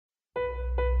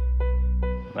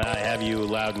I have you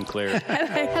loud and clear.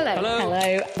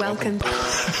 Hello. Welcome.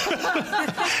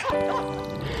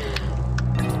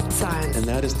 Science. And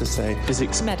that is to say,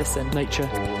 physics, medicine, nature,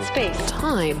 space,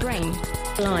 time, brain,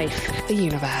 life, the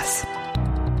universe.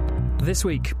 This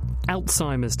week,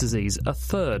 Alzheimer's disease. A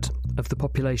third of the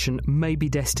population may be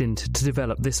destined to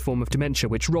develop this form of dementia,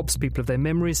 which robs people of their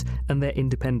memories and their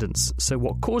independence. So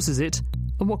what causes it,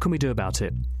 and what can we do about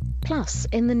it? Plus,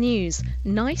 in the news,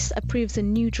 NICE approves a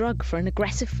new drug for an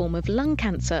aggressive form of lung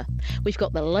cancer. We've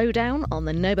got the lowdown on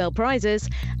the Nobel Prizes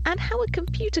and how a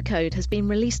computer code has been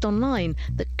released online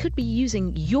that could be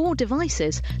using your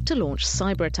devices to launch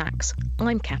cyber attacks.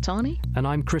 I'm Kat Arney. And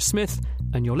I'm Chris Smith,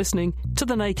 and you're listening to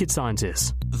The Naked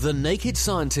Scientists. The Naked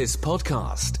Scientists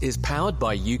podcast is powered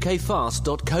by ukfast.co.uk.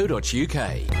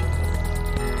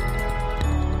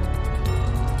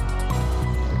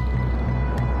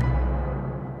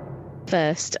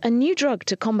 First, a new drug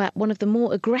to combat one of the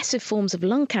more aggressive forms of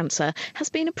lung cancer has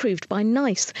been approved by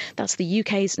NICE. That's the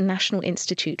UK's National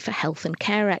Institute for Health and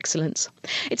Care Excellence.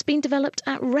 It's been developed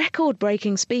at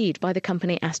record-breaking speed by the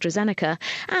company AstraZeneca,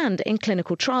 and in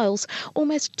clinical trials,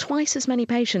 almost twice as many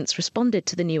patients responded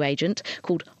to the new agent,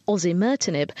 called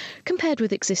osimertinib, compared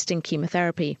with existing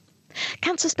chemotherapy.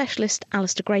 Cancer specialist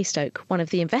Alistair Greystoke, one of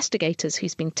the investigators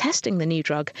who's been testing the new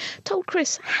drug, told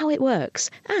Chris how it works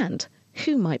and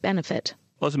who might benefit.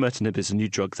 Osimertinib is a new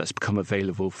drug that's become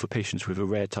available for patients with a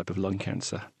rare type of lung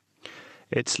cancer.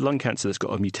 It's lung cancer that's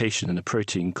got a mutation in a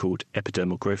protein called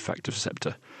epidermal growth factor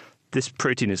receptor. This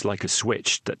protein is like a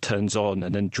switch that turns on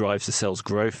and then drives the cell's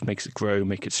growth, makes it grow,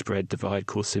 make it spread, divide,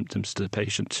 cause symptoms to the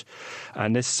patient.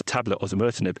 And this tablet,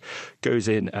 osimertinib, goes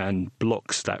in and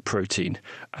blocks that protein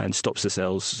and stops the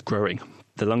cells growing.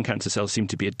 The lung cancer cells seem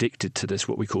to be addicted to this,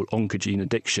 what we call oncogene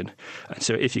addiction. And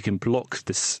so if you can block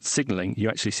this signalling, you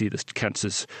actually see the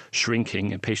cancers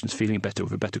shrinking and patients feeling better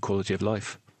with a better quality of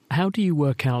life. How do you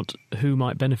work out who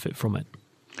might benefit from it?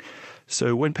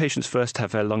 So when patients first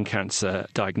have their lung cancer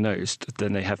diagnosed,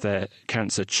 then they have their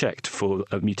cancer checked for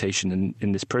a mutation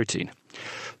in this protein.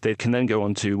 They can then go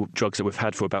on to drugs that we've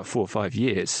had for about 4 or 5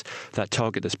 years that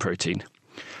target this protein.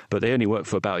 But they only work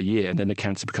for about a year and then the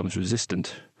cancer becomes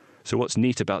resistant. So what's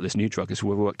neat about this new drug is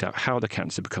we've worked out how the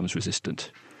cancer becomes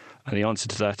resistant. And the answer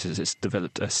to that is it's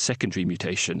developed a secondary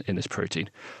mutation in this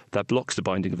protein that blocks the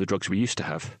binding of the drugs we used to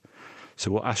have. So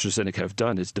what AstraZeneca have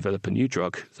done is develop a new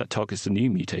drug that targets the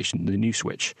new mutation, the new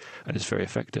switch, and it's very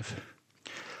effective.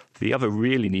 The other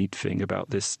really neat thing about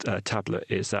this tablet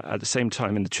is that at the same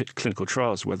time in the clinical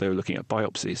trials where they were looking at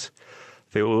biopsies,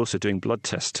 they were also doing blood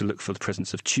tests to look for the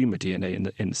presence of tumour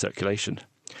DNA in the circulation.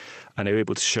 And they were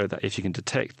able to show that if you can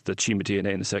detect the tumour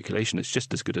DNA in the circulation, it's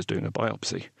just as good as doing a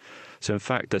biopsy. So in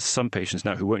fact, there's some patients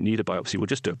now who won't need a biopsy. We'll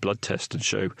just do a blood test and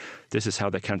show this is how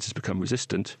their cancers become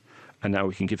resistant. And now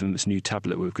we can give them this new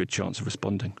tablet with a good chance of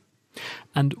responding.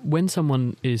 And when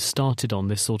someone is started on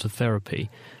this sort of therapy,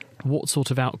 what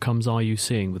sort of outcomes are you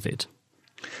seeing with it?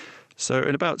 So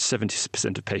in about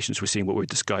 70% of patients, we're seeing what we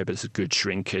describe as a good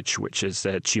shrinkage, which is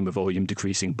their tumour volume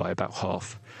decreasing by about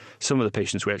half. Some of the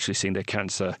patients, we're actually seeing their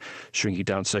cancer shrinking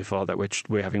down so far that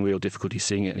we're having real difficulty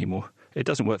seeing it anymore. It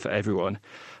doesn't work for everyone.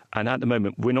 And at the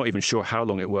moment, we're not even sure how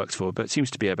long it works for, but it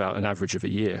seems to be about an average of a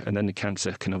year. And then the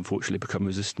cancer can unfortunately become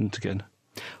resistant again.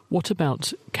 What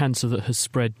about cancer that has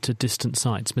spread to distant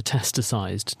sites,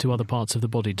 metastasised to other parts of the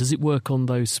body? Does it work on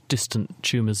those distant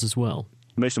tumours as well?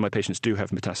 Most of my patients do have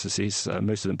metastases.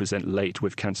 Most of them present late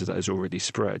with cancer that has already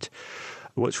spread.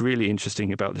 What's really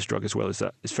interesting about this drug as well is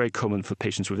that it's very common for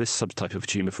patients with this subtype of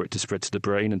tumour for it to spread to the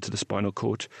brain and to the spinal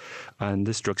cord. And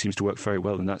this drug seems to work very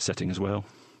well in that setting as well.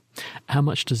 How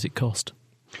much does it cost?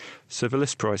 So the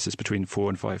list price is between £4,000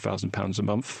 and £5,000 a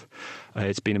month.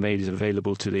 It's been made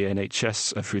available to the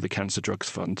NHS through the Cancer Drugs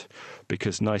Fund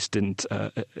because NICE didn't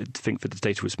think that the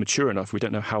data was mature enough. We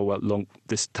don't know how long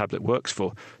this tablet works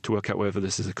for to work out whether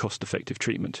this is a cost-effective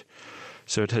treatment.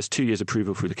 So it has 2 years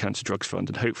approval through the Cancer Drugs Fund,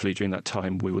 and hopefully during that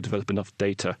time we will develop enough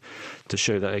data to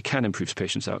show that it can improve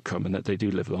patients' outcome and that they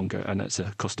do live longer, and that's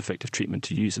a cost-effective treatment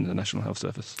to use in the National Health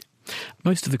Service.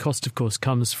 Most of the cost, of course,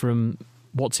 comes from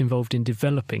what's involved in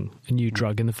developing a new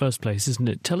drug in the first place, isn't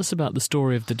it? Tell us about the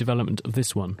story of the development of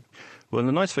this one. Well,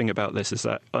 the nice thing about this is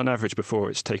that on average before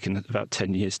it's taken about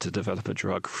 10 years to develop a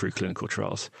drug through clinical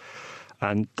trials.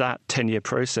 And that 10-year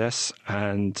process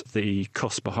and the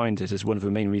cost behind it is one of the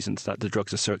main reasons that the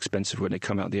drugs are so expensive when they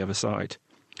come out the other side.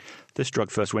 This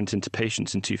drug first went into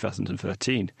patients in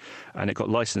 2013, and it got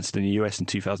licensed in the US in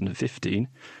 2015,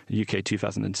 UK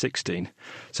 2016.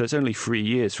 So it's only 3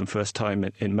 years from first time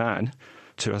in man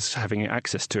to us having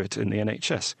access to it in the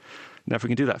NHS. Now, if we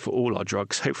can do that for all our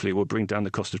drugs, hopefully we'll bring down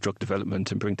the cost of drug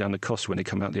development and bring down the cost when they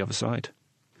come out the other side.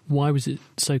 Why was it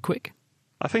so quick?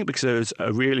 I think because there was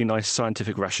a really nice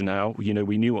scientific rationale.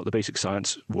 We knew what the basic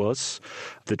science was.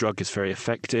 The drug is very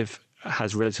effective,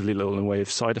 has relatively little in the way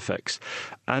of side effects.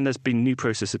 And there's been new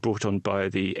processes brought on by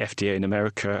the FDA in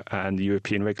America and the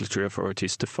European regulatory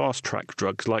authorities to fast-track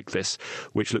drugs like this,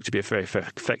 which look to be very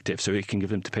effective, so we can give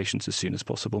them to patients as soon as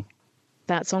possible.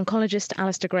 That's oncologist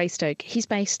Alistair Greystoke. He's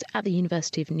based at the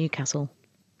University of Newcastle.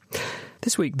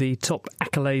 This week, the top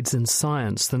accolades in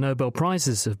science, the Nobel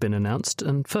Prizes, have been announced.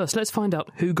 And first, let's find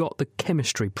out who got the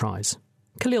chemistry prize.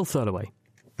 Khalil Thurlaway.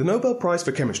 The Nobel Prize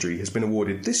for Chemistry has been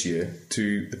awarded this year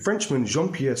to the Frenchman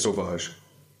Jean-Pierre Sauvage,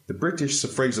 the British Sir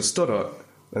Fraser Stoddart,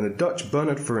 and the Dutch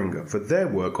Bernard Feringa for their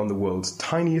work on the world's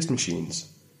tiniest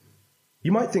machines.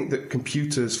 You might think that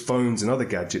computers, phones, and other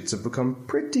gadgets have become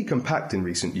pretty compact in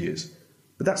recent years,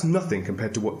 but that's nothing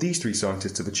compared to what these three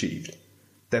scientists have achieved.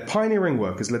 Their pioneering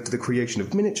work has led to the creation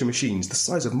of miniature machines the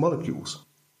size of molecules.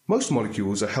 Most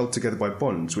molecules are held together by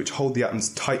bonds which hold the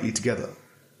atoms tightly together.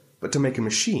 But to make a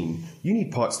machine, you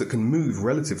need parts that can move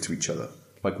relative to each other,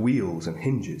 like wheels and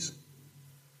hinges.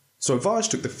 Sauvage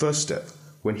took the first step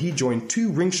when he joined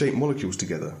two ring-shaped molecules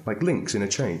together, like links in a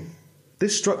chain.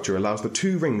 This structure allows the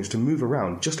two rings to move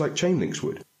around just like chain links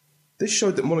would. This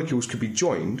showed that molecules could be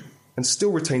joined and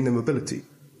still retain their mobility.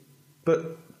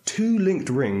 But two linked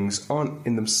rings aren't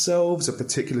in themselves a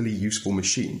particularly useful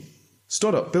machine.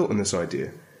 Stoddart built on this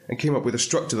idea and came up with a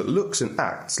structure that looks and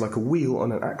acts like a wheel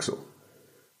on an axle.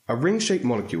 A ring-shaped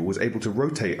molecule was able to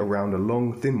rotate around a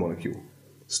long, thin molecule.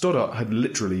 Stoddart had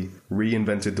literally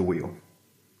reinvented the wheel.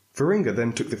 Feringa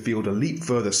then took the field a leap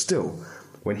further still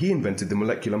when he invented the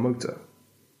molecular motor.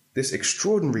 This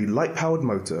extraordinary light-powered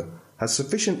motor has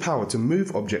sufficient power to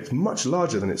move objects much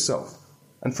larger than itself.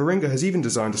 And Feringa has even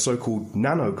designed a so-called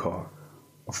nanocar,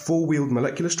 a four-wheeled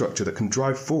molecular structure that can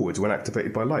drive forwards when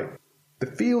activated by light. The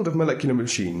field of molecular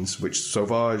machines, which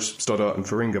Sauvage, Stoddart and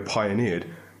Feringa pioneered,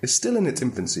 is still in its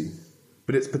infancy,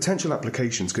 but its potential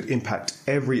applications could impact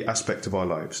every aspect of our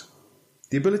lives.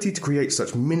 The ability to create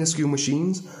such minuscule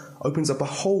machines opens up a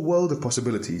whole world of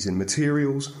possibilities in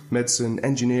materials, medicine,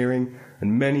 engineering,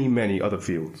 and many, many other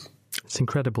fields. It's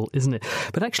incredible, isn't it?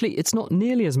 But actually, it's not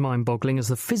nearly as mind-boggling as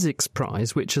the Physics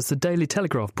Prize, which, as the Daily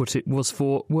Telegraph put it, was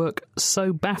for work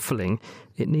so baffling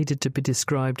it needed to be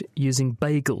described using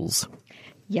bagels.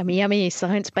 Yummy, yummy,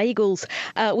 science bagels.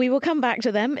 We will come back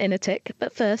to them in a tick,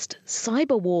 but first,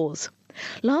 cyber wars.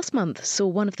 Last month saw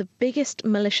one of the biggest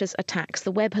malicious attacks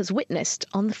the web has witnessed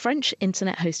on the French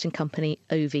internet hosting company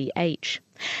OVH.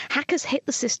 Hackers hit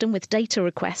the system with data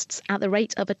requests at the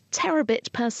rate of a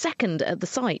terabit per second at the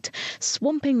site,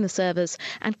 swamping the servers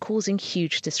and causing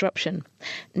huge disruption.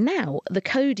 Now, the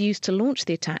code used to launch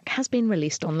the attack has been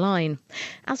released online.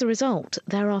 As a result,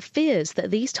 there are fears that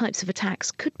these types of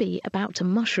attacks could be about to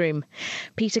mushroom.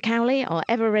 Peter Cowley, our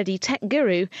ever-ready tech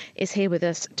guru, is here with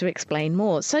us to explain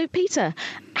more. So, Peter,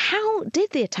 how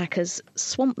did the attackers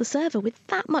swamp the server with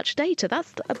that much data?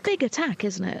 That's a big attack,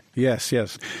 isn't it? Yes.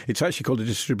 It's actually called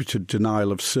a distributed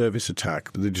denial of service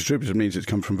attack. The distributed means it's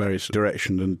come from various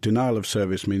directions, and denial of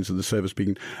service means that the server's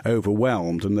been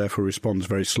overwhelmed and therefore responds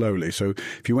very slowly. So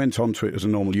if you went onto it as a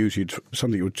normal user,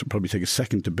 something that would probably take a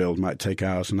second to build might take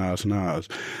hours and hours and hours.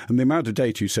 And the amount of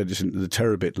data you said is in the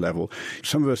terabit level.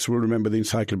 Some of us will remember the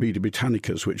Encyclopedia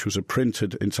Britannicus, which was a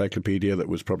printed encyclopedia that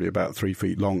was probably about 3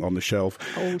 feet long on the shelf.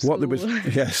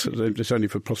 Yes, it's only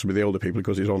for possibly the older people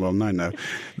because it's all online now.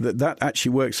 That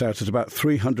actually works out at about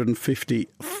 350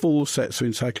 full sets of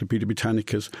Encyclopedia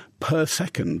Britannicas per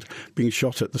second being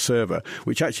shot at the server,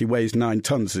 which actually weighs 9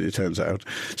 tons, as it turns out.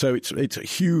 So it's a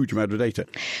huge amount of data.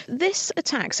 This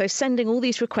attack, so sending all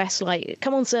these requests like,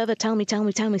 come on server, tell me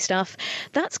stuff,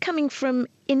 that's coming from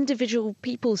individual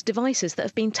people's devices that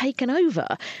have been taken over,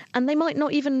 and they might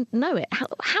not even know it.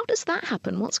 How does that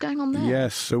happen? What's going on there?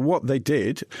 Yes, so what they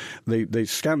did, they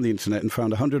scanned the internet and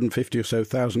found 150 or so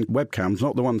thousand webcams,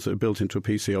 not the ones that are built into a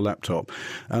PC or laptop,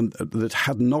 and that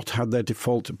had not had their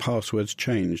default passwords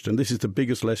changed. And this is the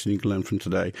biggest lesson you can learn from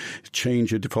today.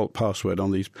 Change your default password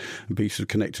on these pieces of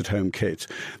connected home kit.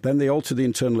 Then they altered the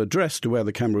internal address to where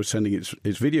the camera was sending its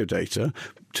video data,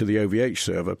 to the OVH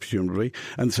server, presumably,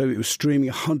 and so it was streaming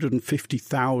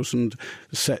 150,000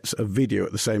 sets of video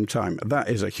at the same time. That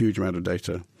is a huge amount of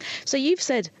data. So you've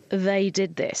said they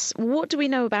did this. What do we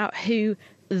know about who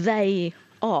they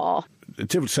are?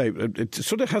 difficult to say. It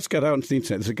sort of has got out into the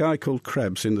internet. There's a guy called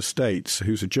Krebs in the States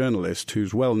who's a journalist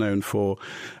who's well known for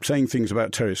saying things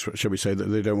about terrorists, shall we say, that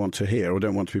they don't want to hear or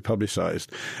don't want to be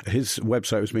publicised. His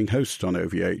website was being hosted on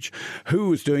OVH. Who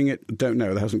was doing it, don't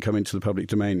know. That hasn't come into the public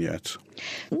domain yet.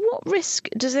 What risk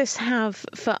does this have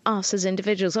for us as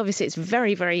individuals? Obviously, it's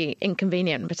very, very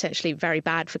inconvenient and potentially very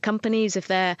bad for companies if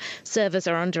their servers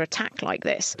are under attack like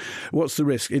this. What's the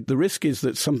risk? The risk is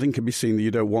that something can be seen that you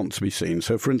don't want to be seen.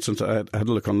 So, for instance, I had a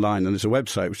look online and there's a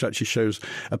website which actually shows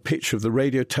a picture of the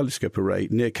radio telescope array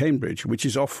near Cambridge, which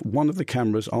is off one of the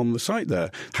cameras on the site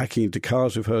there. Hacking into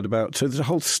cars we've heard about. So there's a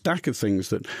whole stack of things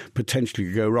that potentially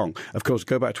could go wrong. Of course,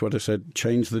 go back to what I said,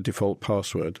 change the default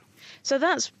password. So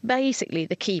that's basically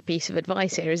the key piece of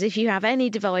advice here, is if you have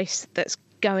any device that's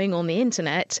going on the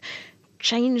internet,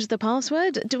 change the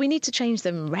password. Do we need to change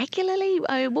them regularly?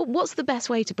 What's the best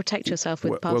way to protect yourself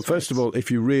with passwords? Well, first of all, if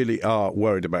you really are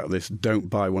worried about this, don't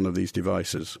buy one of these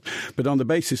devices. But on the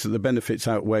basis that the benefits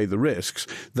outweigh the risks,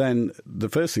 then the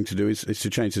first thing to do is to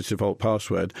change the default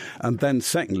password. And then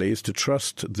secondly is to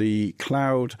trust the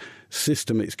cloud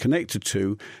system it's connected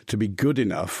to be good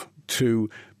enough to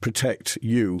protect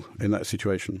you in that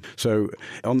situation. So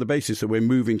on the basis that we're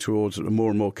moving towards a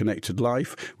more and more connected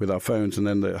life with our phones and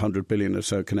then the 100 billion or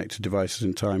so connected devices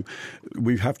in time,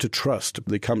 we have to trust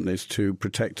the companies to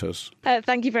protect us.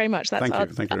 Thank you very much. That's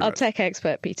Thank you our tech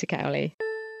expert, Peter Cowley.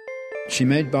 She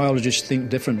made biologists think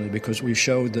differently because we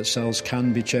showed that cells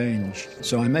can be changed.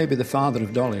 So I may be the father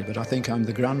of Dolly, but I think I'm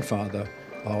the grandfather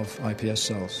of iPS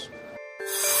cells.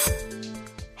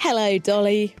 Hello,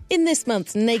 Dolly. In this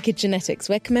month's Naked Genetics,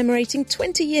 we're commemorating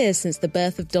 20 years since the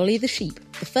birth of Dolly the sheep,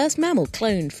 the first mammal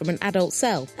cloned from an adult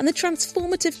cell, and the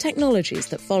transformative technologies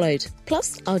that followed.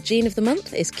 Plus, our gene of the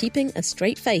month is keeping a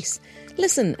straight face.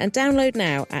 Listen and download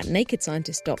now at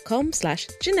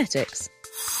nakedscientist.com/genetics.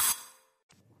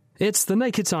 It's The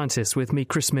Naked Scientist with me,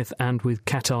 Chris Smith, and with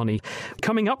Kat Arney.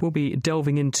 Coming up, we'll be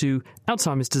delving into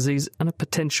Alzheimer's disease and a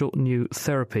potential new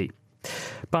therapy.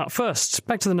 But first,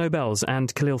 back to the Nobels,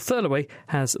 and Khalil Thurlaway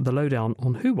has the lowdown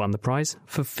on who won the prize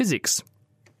for physics.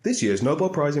 This year's Nobel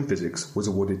Prize in Physics was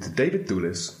awarded to David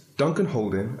Thewlis, Duncan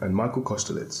Haldane and Michael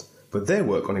Kosterlitz for their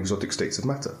work on exotic states of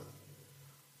matter.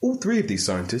 All three of these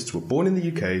scientists were born in the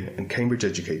UK and Cambridge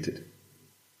educated.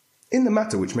 In the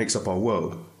matter which makes up our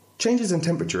world, changes in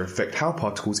temperature affect how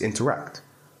particles interact.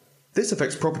 This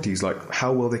affects properties like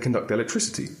how well they conduct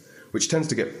electricity, which tends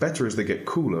to get better as they get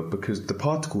cooler because the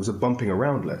particles are bumping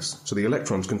around less, so the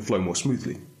electrons can flow more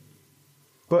smoothly.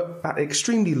 But at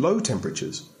extremely low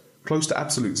temperatures, close to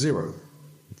absolute zero,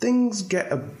 things get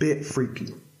a bit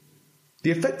freaky.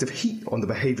 The effect of heat on the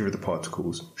behaviour of the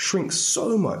particles shrinks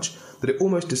so much that it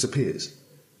almost disappears,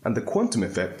 and the quantum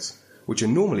effects, which are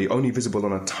normally only visible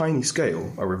on a tiny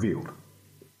scale, are revealed.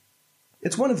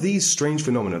 It's one of these strange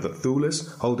phenomena that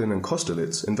Thewlis, Haldane and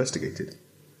Kosterlitz investigated.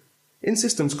 In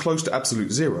systems close to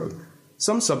absolute zero,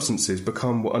 some substances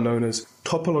become what are known as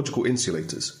topological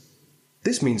insulators.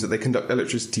 This means that they conduct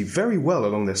electricity very well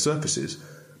along their surfaces,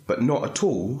 but not at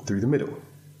all through the middle.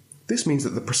 This means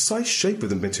that the precise shape of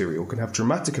the material can have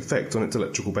dramatic effect on its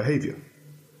electrical behaviour.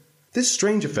 This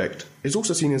strange effect is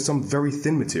also seen in some very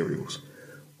thin materials,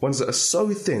 ones that are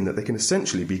so thin that they can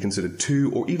essentially be considered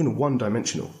two or even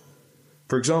one-dimensional.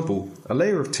 For example, a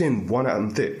layer of tin 1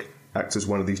 atom thick acts as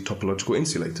one of these topological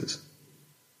insulators.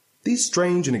 These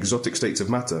strange and exotic states of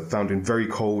matter found in very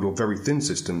cold or very thin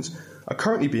systems are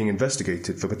currently being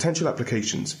investigated for potential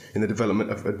applications in the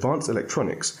development of advanced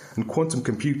electronics and quantum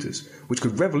computers, which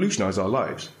could revolutionise our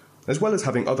lives, as well as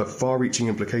having other far-reaching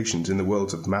implications in the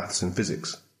worlds of maths and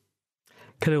physics.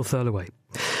 Khalil Thurlaway.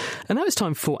 And now it's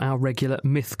time for our regular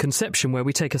myth conception, where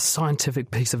we take a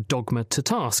scientific piece of dogma to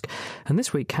task. And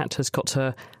this week, Kat has got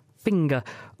her finger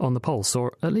on the pulse,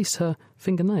 or at least her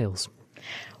fingernails.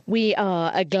 We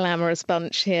are a glamorous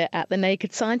bunch here at The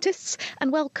Naked Scientists,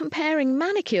 and while comparing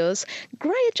manicures,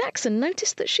 Greya Jackson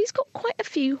noticed that she's got quite a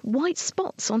few white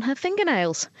spots on her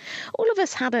fingernails. All of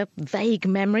us had a vague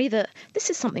memory that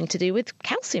this is something to do with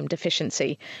calcium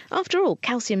deficiency. After all,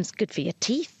 calcium's good for your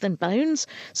teeth and bones,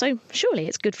 so surely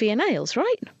it's good for your nails,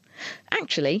 right?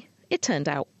 Actually, it turned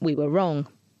out we were wrong.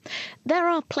 There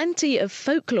are plenty of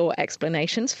folklore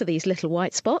explanations for these little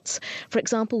white spots. For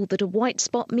example, that a white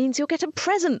spot means you'll get a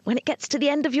present when it gets to the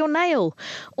end of your nail,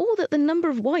 or that the number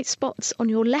of white spots on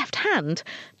your left hand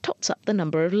tots up the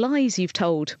number of lies you've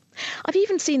told. I've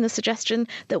even seen the suggestion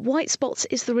that white spots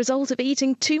is the result of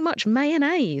eating too much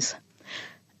mayonnaise.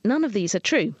 None of these are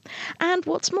true. And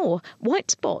what's more,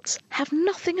 white spots have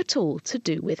nothing at all to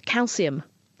do with calcium.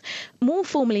 More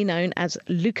formally known as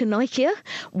leukonychia,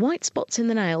 white spots in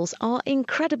the nails are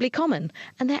incredibly common,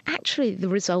 and they're actually the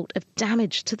result of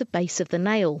damage to the base of the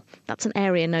nail. That's an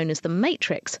area known as the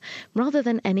matrix, rather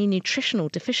than any nutritional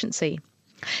deficiency.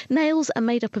 Nails are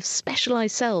made up of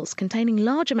specialised cells containing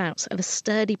large amounts of a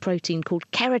sturdy protein called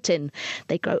keratin.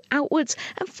 They grow outwards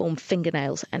and form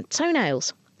fingernails and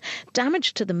toenails.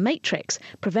 Damage to the matrix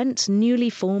prevents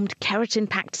newly formed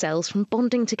keratin-packed cells from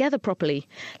bonding together properly,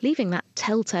 leaving that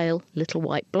telltale little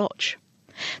white blotch.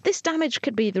 This damage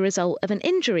could be the result of an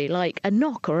injury like a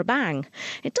knock or a bang.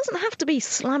 It doesn't have to be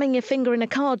slamming your finger in a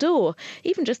car door,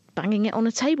 even just banging it on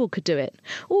a table could do it,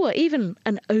 or even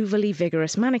an overly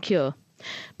vigorous manicure.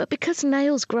 But because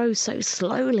nails grow so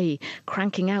slowly,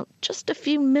 cranking out just a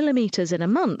few millimetres in a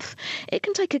month, it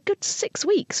can take a good 6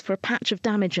 weeks for a patch of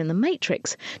damage in the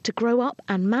matrix to grow up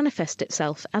and manifest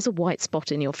itself as a white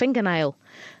spot in your fingernail.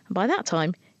 And by that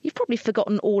time, you've probably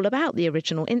forgotten all about the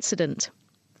original incident.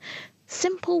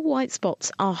 Simple white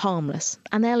spots are harmless,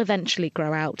 and they'll eventually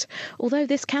grow out, although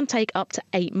this can take up to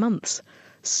 8 months.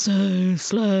 So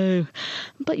slow.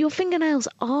 But your fingernails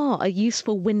are a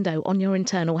useful window on your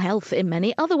internal health in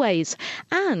many other ways,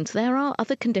 and there are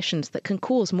other conditions that can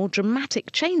cause more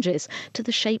dramatic changes to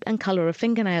the shape and colour of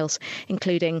fingernails,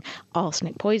 including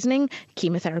arsenic poisoning,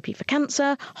 chemotherapy for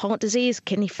cancer, heart disease,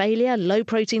 kidney failure, low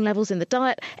protein levels in the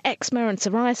diet, eczema and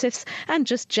psoriasis, and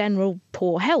just general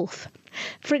poor health.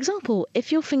 For example,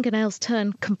 if your fingernails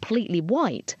turn completely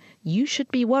white, you should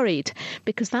be worried,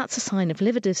 because that's a sign of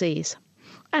liver disease.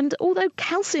 And although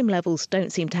calcium levels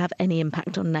don't seem to have any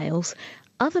impact on nails,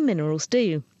 other minerals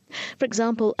do. For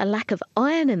example, a lack of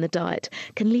iron in the diet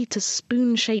can lead to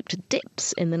spoon-shaped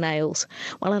dips in the nails,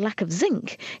 while a lack of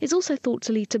zinc is also thought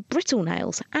to lead to brittle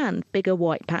nails and bigger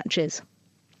white patches.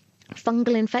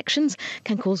 Fungal infections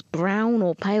can cause brown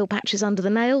or pale patches under the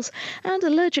nails, and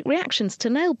allergic reactions to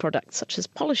nail products such as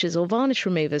polishes or varnish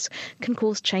removers can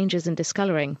cause changes in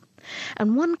discolouring.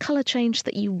 And one colour change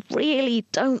that you really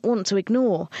don't want to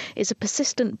ignore is a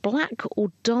persistent black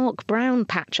or dark brown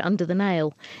patch under the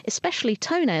nail, especially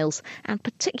toenails, and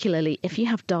particularly if you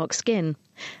have dark skin.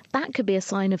 That could be a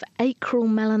sign of acral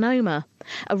melanoma,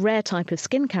 a rare type of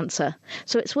skin cancer,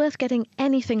 so it's worth getting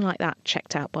anything like that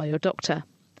checked out by your doctor.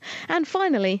 And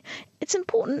finally, it's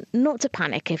important not to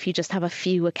panic if you just have a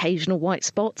few occasional white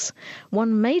spots.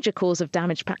 One major cause of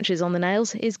damaged patches on the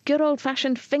nails is good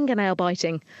old-fashioned fingernail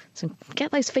biting. So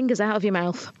get those fingers out of your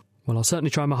mouth. Well, I'll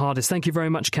certainly try my hardest. Thank you very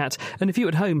much, Kat. And if you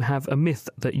at home have a myth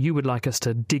that you would like us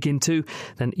to dig into,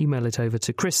 then email it over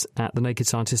to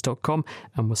chris@thenakedscientist.com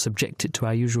and we'll subject it to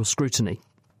our usual scrutiny.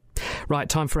 Right,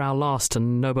 time for our last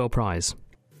Nobel Prize.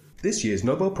 This year's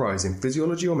Nobel Prize in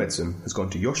Physiology or Medicine has gone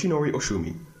to Yoshinori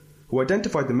Oshumi, who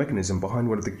identified the mechanism behind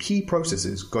one of the key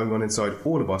processes going on inside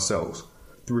all of our cells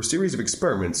through a series of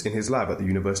experiments in his lab at the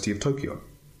University of Tokyo.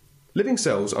 Living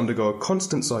cells undergo a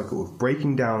constant cycle of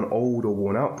breaking down old or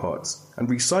worn-out parts and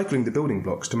recycling the building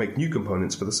blocks to make new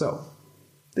components for the cell.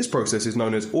 This process is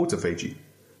known as autophagy,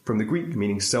 from the Greek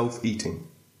meaning self-eating.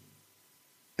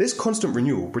 This constant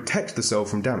renewal protects the cell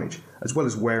from damage, as well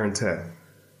as wear and tear.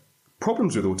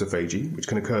 Problems with autophagy, which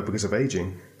can occur because of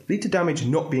aging, lead to damage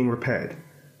not being repaired,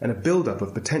 and a build-up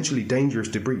of potentially dangerous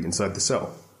debris inside the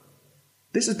cell.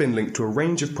 This has been linked to a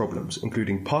range of problems,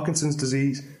 including Parkinson's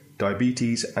disease,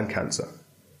 diabetes, and cancer.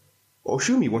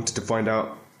 Oshumi wanted to find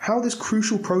out how this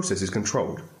crucial process is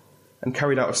controlled, and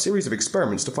carried out a series of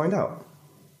experiments to find out.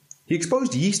 He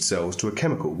exposed yeast cells to a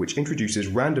chemical which introduces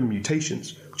random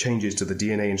mutations, changes to the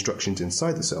DNA instructions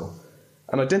inside the cell,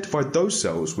 and identified those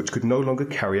cells which could no longer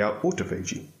carry out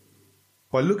autophagy.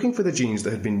 By looking for the genes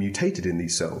that had been mutated in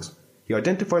these cells, he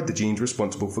identified the genes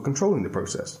responsible for controlling the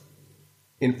process.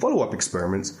 In follow-up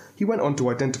experiments, he went on to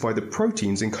identify the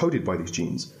proteins encoded by these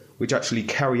genes, which actually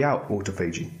carry out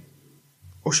autophagy.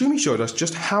 Oshumi showed us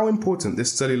just how important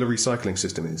this cellular recycling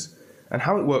system is, and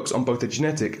how it works on both a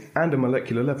genetic and a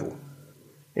molecular level.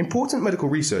 Important medical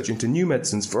research into new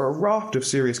medicines for a raft of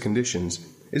serious conditions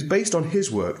is based on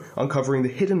his work uncovering the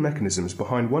hidden mechanisms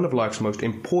behind one of life's most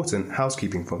important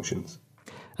housekeeping functions.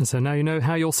 And so now you know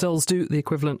how your cells do the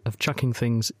equivalent of chucking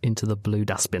things into the blue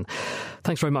dustbin.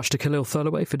 Thanks very much to Khalil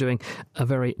Thurloway for doing a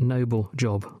very noble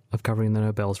job of covering the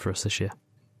Nobels for us this year.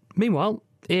 Meanwhile,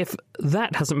 if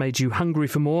that hasn't made you hungry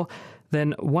for more,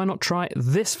 then why not try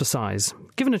this for size?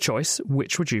 Given a choice,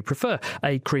 which would you prefer?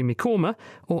 A creamy korma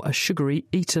or a sugary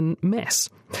Eton mess?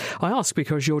 I ask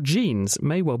because your genes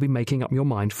may well be making up your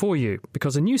mind for you,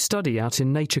 because a new study out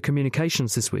in Nature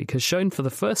Communications this week has shown for the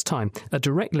first time a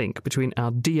direct link between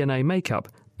our DNA makeup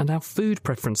and our food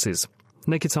preferences.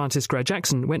 Naked scientist Greg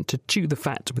Jackson went to chew the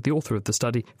fat with the author of the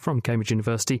study from Cambridge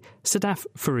University, Sadaf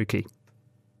Faruqi.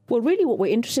 Well, really what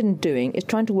we're interested in doing is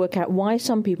trying to work out why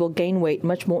some people gain weight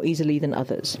much more easily than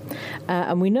others.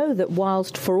 And we know that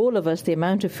whilst for all of us the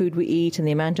amount of food we eat and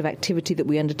the amount of activity that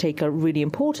we undertake are really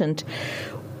important,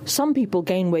 some people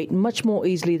gain weight much more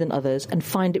easily than others and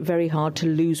find it very hard to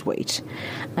lose weight.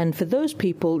 And for those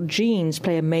people, genes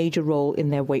play a major role in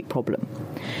their weight problem.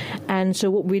 And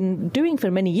so what we've been doing for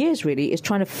many years really is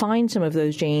trying to find some of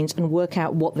those genes and work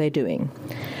out what they're doing.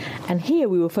 And here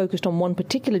we were focused on one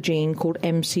particular gene called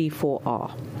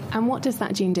MC4R. And what does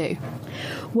that gene do?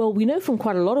 Well, we know from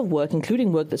quite a lot of work,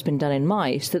 including work that's been done in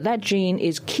mice, that that gene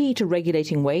is key to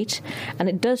regulating weight, and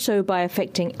it does so by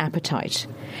affecting appetite.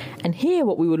 And here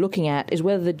what we were looking at is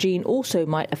whether the gene also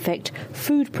might affect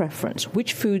food preference,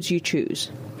 which foods you choose.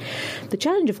 The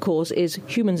challenge, of course, is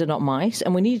humans are not mice,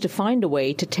 and we needed to find a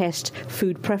way to test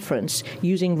food preference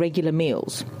using regular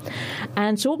meals.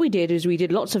 And so what we did is we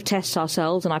did lots of tests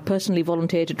ourselves, and I personally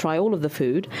volunteered to try all of the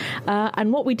food.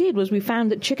 And what we did was we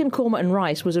found that chicken korma and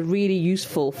rice was a really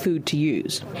useful food to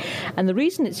use. And the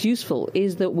reason it's useful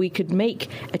is that we could make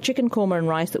a chicken korma and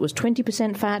rice that was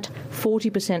 20% fat,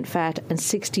 40% fat, and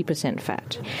 60%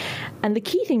 fat. And the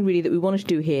key thing really that we wanted to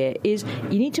do here is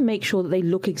you need to make sure that they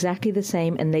look exactly the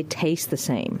same and they taste the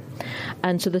same.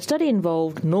 And so the study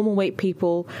involved normal weight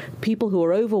people, people who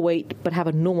are overweight but have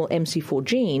a normal MC4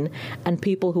 gene, and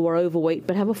people who are overweight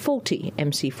but have a faulty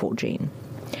MC4 gene.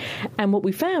 And what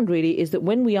we found really is that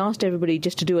when we asked everybody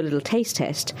just to do a little taste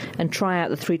test and try out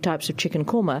the 3 types of chicken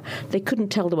korma, they couldn't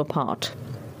tell them apart.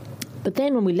 But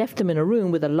then when we left them in a room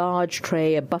with a large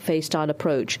tray, a buffet-style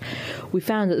approach, we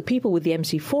found that the people with the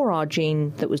MC4R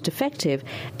gene that was defective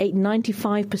ate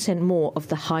 95% more of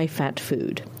the high-fat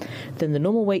food than the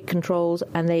normal weight controls,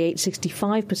 and they ate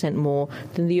 65% more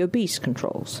than the obese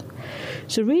controls.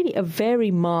 So really a very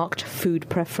marked food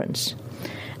preference.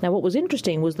 Now, what was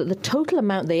interesting was that the total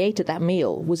amount they ate at that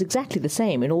meal was exactly the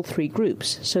same in all 3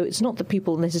 groups. So it's not that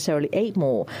people necessarily ate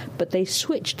more, but they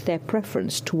switched their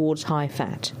preference towards high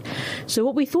fat. So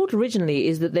what we thought originally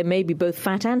is that there may be both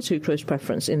fat and sucrose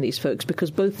preference in these folks,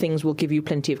 because both things will give you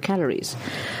plenty of calories.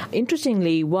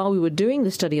 Interestingly, while we were doing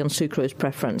the study on sucrose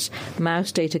preference,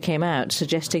 mouse data came out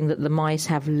suggesting that the mice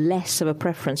have less of a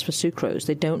preference for sucrose.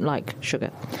 They don't like sugar.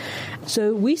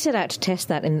 So we set out to test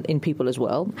that in people as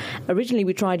well. Originally,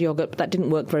 we tried yogurt, but that didn't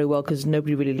work very well because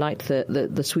nobody really liked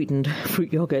the sweetened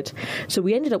fruit yogurt. So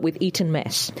we ended up with eat and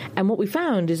mess. And what we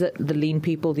found is that the lean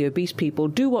people, the obese people,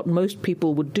 do what most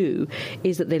people would do,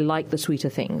 is that they like the sweeter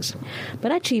things.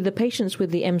 But actually, the patients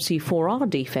with the MC4R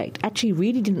defect actually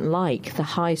really didn't like the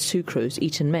high sucrose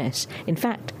eat and mess. In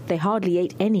fact, they hardly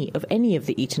ate any of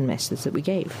the eat and messes that we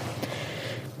gave.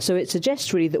 So it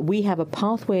suggests really that we have a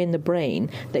pathway in the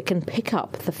brain that can pick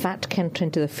up the fat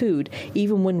content of the food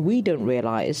even when we don't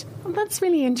realise. That's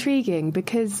really intriguing,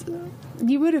 because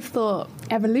you would have thought,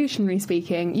 evolutionary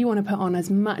speaking, you want to put on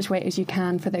as much weight as you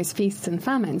can for those feasts and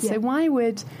famines. Yeah. So why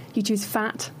would you choose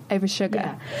fat over sugar?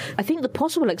 Yeah. I think the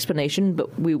possible explanation,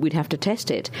 but we'd have to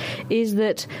test it, is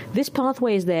that this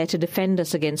pathway is there to defend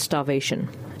us against starvation.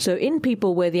 So in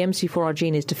people where the MC4R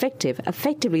gene is defective,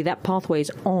 effectively that pathway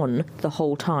is on the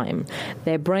whole time.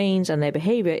 Their brains and their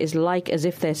behaviour is like as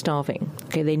if they're starving.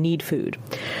 Okay, they need food.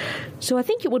 So I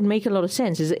think it would make a lot of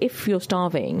sense is that if you're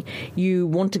starving, you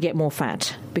want to get more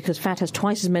fat, because fat has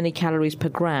twice as many calories per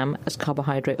gram as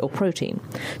carbohydrate or protein.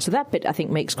 So that bit, I think,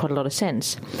 makes quite a lot of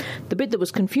sense. The bit that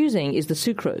was confusing is the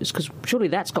sucrose, because surely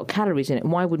that's got calories in it.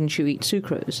 Why wouldn't you eat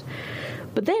sucrose?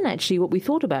 But then actually what we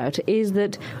thought about is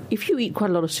that if you eat quite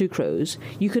a lot of sucrose,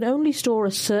 you can only store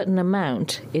a certain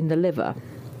amount in the liver.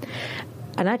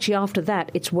 And actually after that,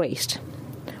 it's waste.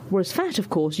 Whereas fat, of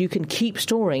course, you can keep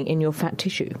storing in your fat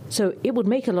tissue. So it would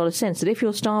make a lot of sense that if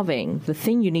you're starving, the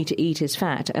thing you need to eat is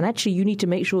fat. And actually you need to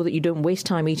make sure that you don't waste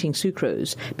time eating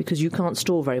sucrose, because you can't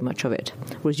store very much of it,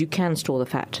 whereas you can store the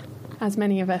fat. As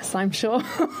many of us, I'm sure,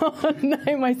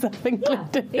 know, myself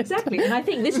included. Yeah, exactly. And I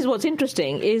think this is what's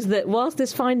interesting, is that whilst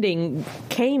this finding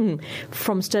came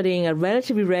from studying a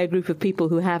relatively rare group of people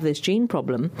who have this gene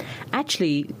problem,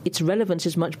 actually its relevance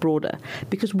is much broader,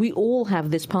 because we all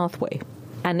have this pathway.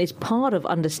 And it's part of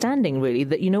understanding, really,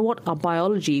 that, you know what, our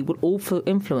biology will also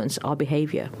influence our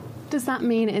behaviour. Does that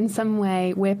mean in some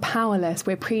way we're powerless,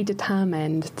 we're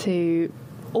predetermined to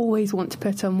always want to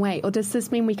put on weight? Or does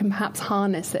this mean we can perhaps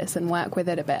harness this and work with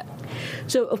it a bit?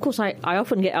 So, of course, I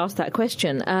often get asked that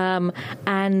question.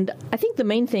 And I think the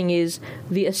main thing is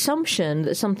the assumption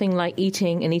that something like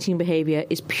eating and eating behavior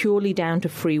is purely down to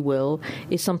free will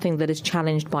is something that is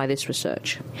challenged by this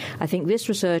research. I think this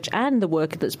research and the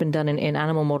work that's been done in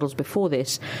animal models before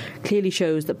this clearly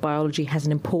shows that biology has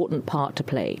an important part to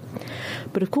play.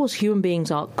 But, of course, human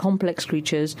beings are complex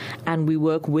creatures and we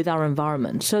work with our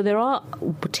environment. So there are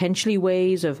potentially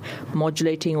ways of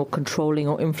modulating or controlling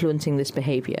or influencing this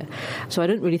behavior. So I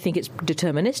don't really think it's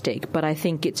deterministic, but I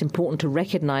think it's important to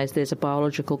recognise there's a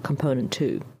biological component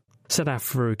too. Sadaf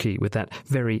Faruqi with that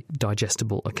very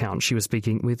digestible account. She was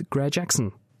speaking with Greer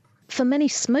Jackson. For many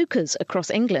smokers across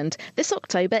England, this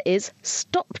October is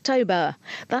Stoptober.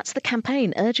 That's the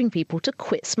campaign urging people to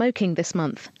quit smoking this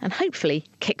month and hopefully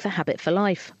kick the habit for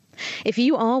life. If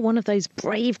you are one of those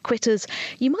brave quitters,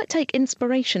 you might take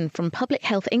inspiration from Public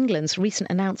Health England's recent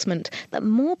announcement that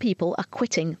more people are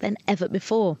quitting than ever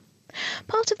before.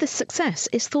 Part of this success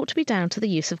is thought to be down to the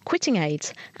use of quitting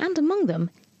aids, and among them,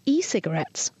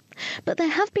 e-cigarettes. But there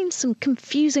have been some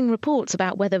confusing reports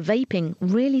about whether vaping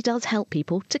really does help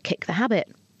people to kick the habit.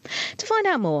 To find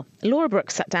out more, Laura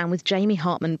Brooks sat down with Jamie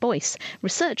Hartman-Boyce,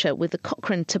 researcher with the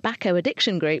Cochrane Tobacco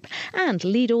Addiction Group and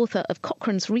lead author of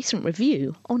Cochrane's recent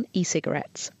review on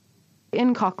e-cigarettes.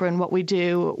 In Cochrane, what we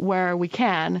do where we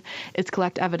can is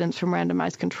collect evidence from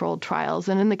randomized controlled trials.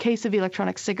 And in the case of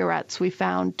electronic cigarettes, we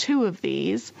found 2 of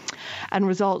these, and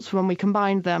results when we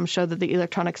combined them showed that the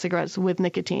electronic cigarettes with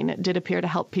nicotine did appear to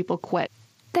help people quit.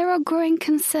 There are growing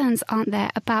concerns, aren't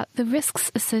there, about the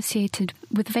risks associated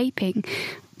with vaping.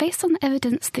 Based on the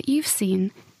evidence that you've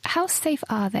seen, how safe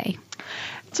are they?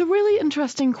 It's a really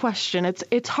interesting question.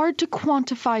 It's hard to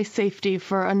quantify safety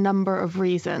for a number of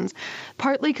reasons,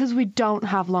 partly because we don't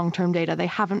have long-term data. They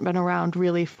haven't been around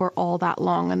really for all that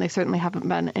long, and they certainly haven't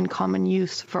been in common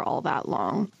use for all that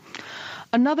long.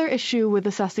 Another issue with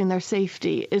assessing their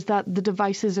safety is that the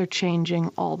devices are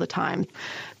changing all the time.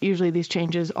 Usually these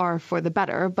changes are for the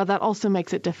better, but that also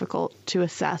makes it difficult to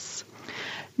assess.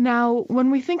 Now,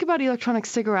 when we think about electronic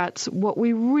cigarettes, what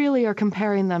we really are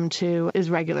comparing them to is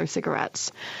regular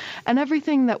cigarettes. And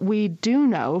everything that we do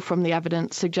know from the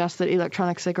evidence suggests that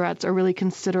electronic cigarettes are really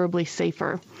considerably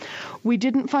safer. We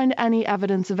didn't find any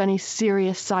evidence of any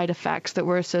serious side effects that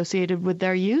were associated with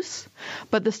their use,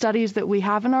 but the studies that we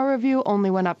have in our review only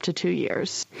went up to 2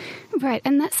 years. Right,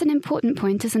 and that's an important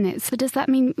point, isn't it? So does that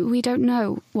mean we don't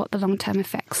know what the long-term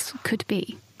effects could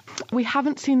be? We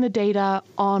haven't seen the data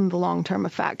on the long-term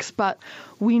effects, but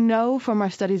we know from our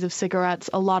studies of cigarettes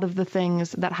a lot of the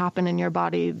things that happen in your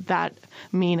body that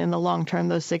mean in the long term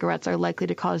those cigarettes are likely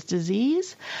to cause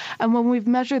disease. And when we've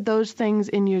measured those things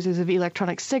in users of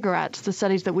electronic cigarettes, the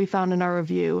studies that we found in our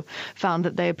review found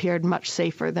that they appeared much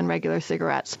safer than regular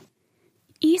cigarettes.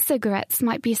 E-cigarettes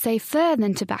might be safer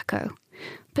than tobacco,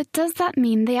 but does that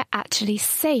mean they are actually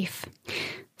safe?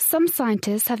 Some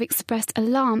scientists have expressed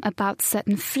alarm about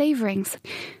certain flavourings,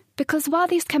 because while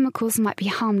these chemicals might be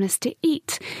harmless to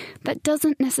eat, that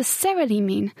doesn't necessarily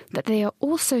mean that they are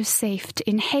also safe to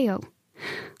inhale.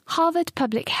 Harvard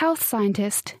public health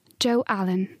scientist Joe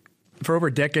Allen. For over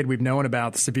a decade, we've known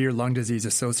about severe lung disease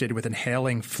associated with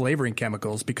inhaling flavoring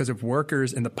chemicals because of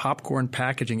workers in the popcorn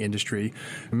packaging industry,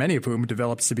 many of whom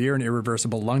developed severe and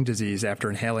irreversible lung disease after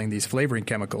inhaling these flavoring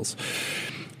chemicals.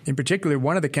 In particular,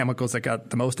 one of the chemicals that got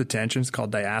the most attention is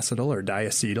called diacetyl or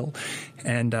diacetyl,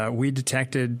 and we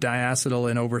detected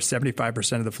diacetyl in over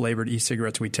 75% of the flavored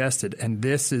e-cigarettes we tested. And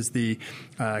this is the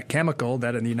chemical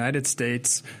that in the United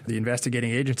States, the investigating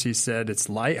agencies said it's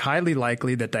highly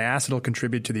likely that diacetyl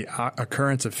contributed to the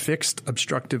occurrence of fixed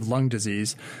obstructive lung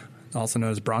disease, also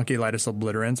known as bronchiolitis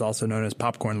obliterans, also known as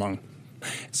popcorn lung.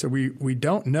 So we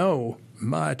don't know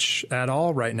much at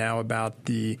all right now about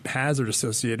the hazard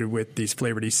associated with these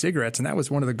flavored e-cigarettes, and that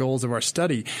was one of the goals of our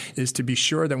study, is to be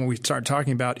sure that when we start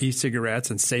talking about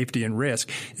e-cigarettes and safety and risk,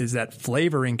 is that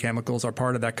flavoring chemicals are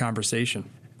part of that conversation.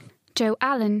 Joe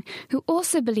Allen, who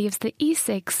also believes that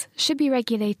e-cigs should be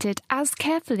regulated as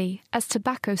carefully as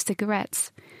tobacco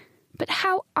cigarettes. But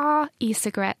how are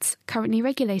e-cigarettes currently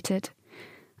regulated?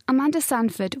 Amanda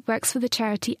Sanford works for the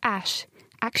charity ASH,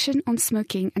 Action on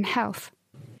Smoking and Health.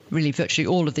 Really, virtually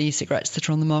all of the e-cigarettes that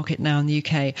are on the market now in the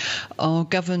UK are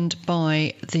governed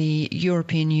by the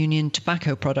European Union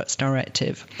Tobacco Products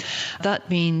Directive. That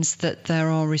means that there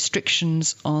are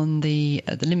restrictions on the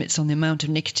limits on the amount of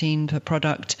nicotine per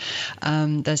product.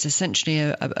 There's essentially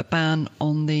a ban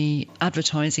on the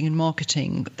advertising and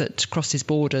marketing that crosses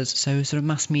borders, so sort of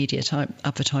mass media type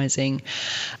advertising.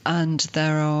 And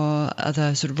there are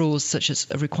other sort of rules such as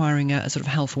requiring a sort of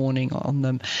health warning on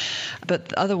them.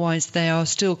 But otherwise, they are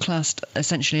still classed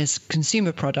essentially as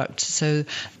consumer products, so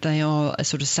they are a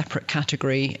sort of separate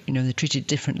category. They're treated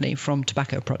differently from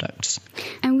tobacco products.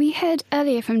 And we heard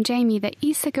earlier from Jamie that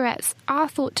e-cigarettes are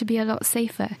thought to be a lot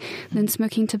safer than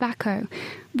smoking tobacco.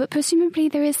 But presumably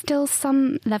there is still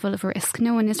some level of risk.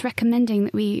 No one is recommending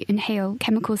that we inhale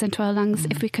chemicals into our lungs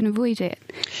if we can avoid it.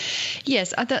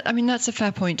 Yes, that's a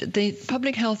fair point. The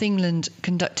Public Health England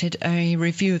conducted a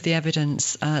review of the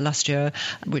evidence last year,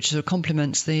 which sort of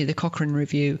complements the Cochrane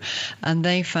review, and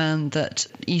they found that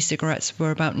e-cigarettes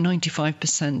were about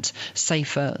 95%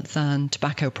 safer than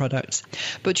tobacco products.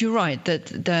 But you're right that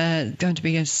there's going to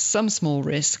be some small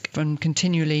risk from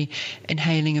continually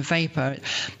inhaling a vapour,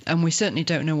 and we certainly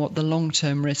don't know what the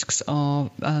long-term risks are,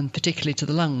 particularly to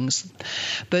the lungs.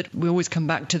 But we always come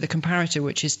back to the comparator,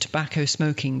 which is tobacco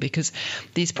smoking, because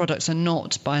these products are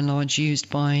not, by and large, used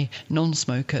by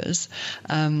non-smokers.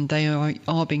 They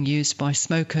are being used by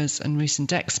smokers and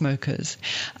recent ex-smokers.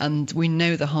 And we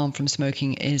know the harm from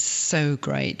smoking is so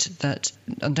great that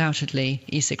undoubtedly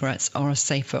e-cigarettes are a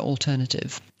safer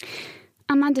alternative.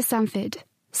 Amanda Sanford,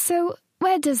 so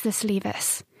where does this leave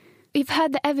us? We've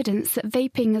heard the evidence that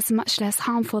vaping is much less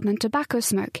harmful than tobacco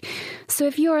smoke. So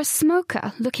if you're a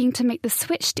smoker looking to make the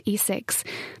switch to e-cigs,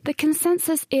 the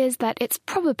consensus is that it's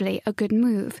probably a good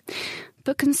move.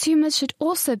 But consumers should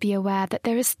also be aware that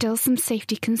there is still some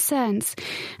safety concerns,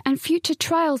 and future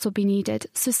trials will be needed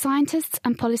so scientists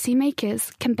and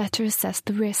policymakers can better assess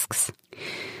the risks.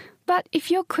 But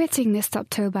if you're quitting this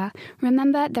October,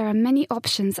 remember there are many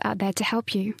options out there to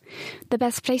help you. The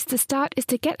best place to start is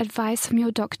to get advice from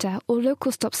your doctor or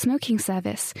local stop smoking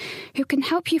service, who can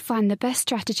help you find the best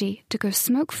strategy to go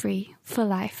smoke-free for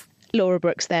life. Laura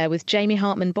Brooks there with Jamie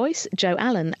Hartman-Boyce, Joe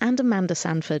Allen and Amanda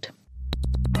Sanford.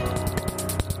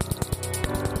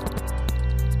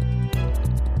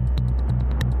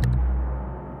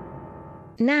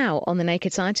 Now, on The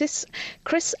Naked Scientists,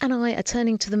 Chris and I are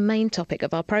turning to the main topic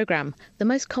of our programme, the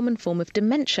most common form of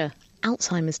dementia,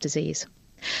 Alzheimer's disease.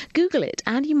 Google it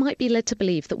and you might be led to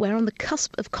believe that we're on the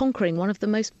cusp of conquering one of the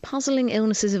most puzzling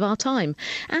illnesses of our time.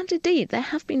 And indeed, there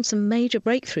have been some major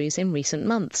breakthroughs in recent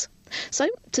months. So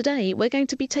today we're going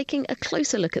to be taking a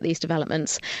closer look at these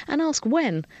developments and ask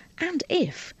when and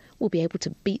if we'll be able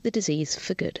to beat the disease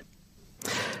for good.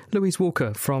 Louise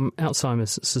Walker from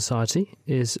Alzheimer's Society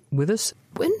is with us.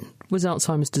 When was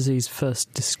Alzheimer's disease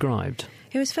first described?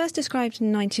 It was first described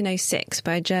in 1906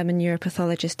 by a German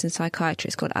neuropathologist and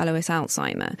psychiatrist called Alois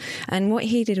Alzheimer. And what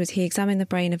he did was he examined the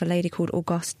brain of a lady called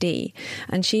Auguste D.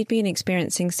 And she'd been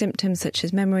experiencing symptoms such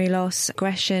as memory loss,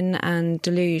 aggression and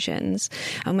delusions.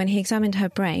 And when he examined her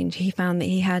brain, he found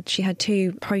that she had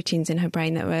two proteins in her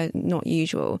brain that were not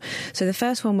usual. So the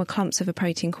first one were clumps of a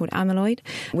protein called amyloid,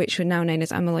 which were now known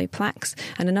as amyloid plaques.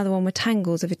 And another one were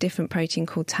tangles of a different protein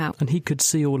called tau. And he could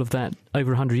see all of that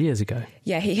over 100 years ago?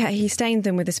 Yeah, he stained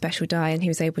them with a special dye and he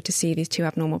was able to see these two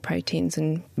abnormal proteins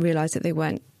and realise that they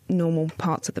weren't normal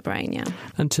parts of the brain, yeah.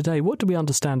 And today, what do we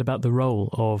understand about the role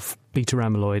of beta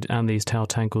amyloid and these tau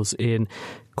tangles in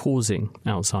causing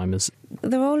Alzheimer's?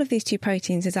 The role of these two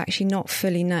proteins is actually not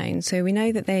fully known. So we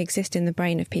know that they exist in the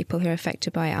brain of people who are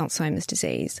affected by Alzheimer's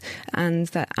disease, and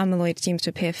that amyloid seems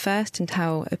to appear first and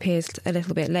tau appears a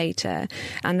little bit later,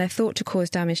 and they're thought to cause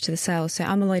damage to the cells. So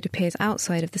amyloid appears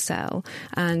outside of the cell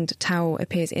and tau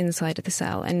appears inside of the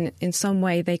cell, and in some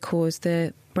way they cause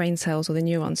the brain cells or the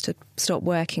neurons to stop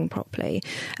working properly,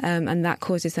 and that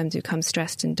causes them to become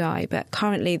stressed and die. But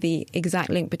currently the exact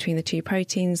link between the two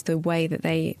proteins, the way that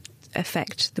they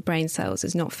affect the brain cells,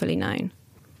 is not fully known.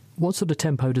 What sort of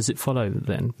tempo does it follow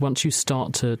then? Once you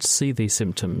start to see these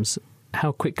symptoms,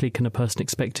 how quickly can a person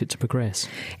expect it to progress?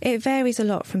 It varies a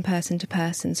lot from person to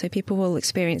person. So people will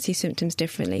experience these symptoms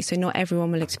differently. So not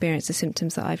everyone will experience the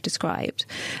symptoms that I've described.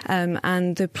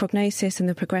 And the prognosis and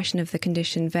the progression of the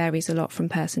condition varies a lot from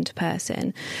person to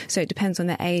person. So it depends on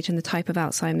their age and the type of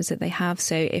Alzheimer's that they have.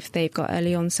 So if they've got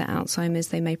early onset Alzheimer's,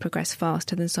 they may progress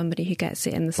faster than somebody who gets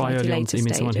it in the slightly later stages. By early onset, you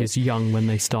mean someone who's young when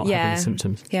they start having the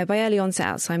symptoms? Yeah, by early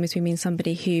onset Alzheimer's, we mean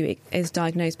somebody who is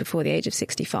diagnosed before the age of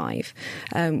 65,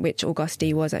 which Auguste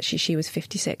D was actually. She was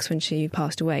 56 when she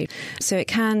passed away. So it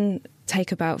can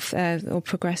take about or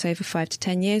progress over 5 to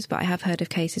 10 years, but I have heard of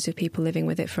cases of people living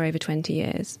with it for over 20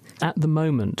 years. At the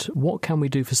moment, what can we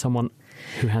do for someone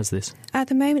Who has this? At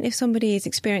the moment, if somebody is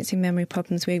experiencing memory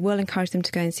problems, we will encourage them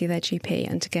to go and see their GP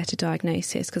and to get a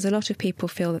diagnosis, because a lot of people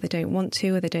feel that they don't want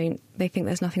to, or they think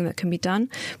there's nothing that can be done.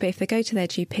 But if they go to their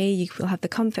GP, you will have the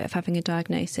comfort of having a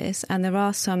diagnosis, and there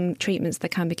are some treatments that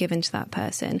can be given to that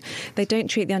person. They don't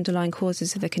treat the underlying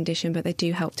causes of the condition, but they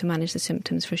do help to manage the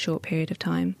symptoms for a short period of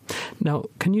time. Now,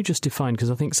 can you just define, because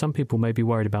I think some people may be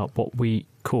worried about what we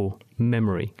call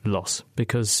memory loss,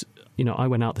 because I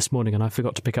went out this morning and I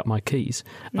forgot to pick up my keys.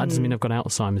 That doesn't mean I've got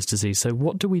Alzheimer's disease. So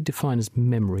what do we define as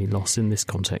memory loss in this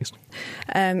context?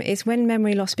 It's when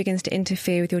memory loss begins to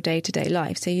interfere with your day-to-day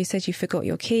life. So you said you forgot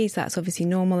your keys. That's obviously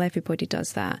normal. Everybody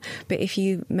does that. But if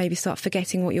you maybe start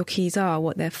forgetting what your keys are,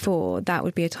 what they're for, that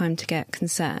would be a time to get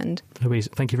concerned. Louise,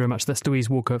 thank you very much. That's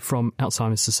Louise Walker from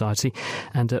Alzheimer's Society.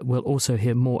 And we'll also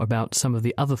hear more about some of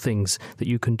the other things that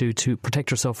you can do to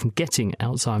protect yourself from getting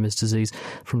Alzheimer's disease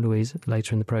from Louise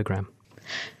later in the programme.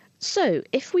 So,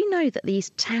 if we know that these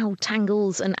tau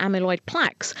tangles and amyloid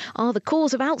plaques are the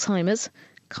cause of Alzheimer's,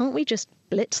 can't we just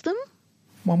blitz them?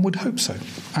 One would hope so.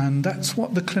 And that's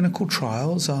what the clinical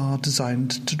trials are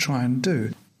designed to try and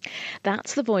do.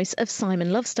 That's the voice of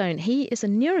Simon Lovestone. He is a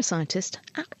neuroscientist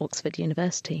at Oxford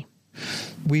University.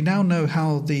 We now know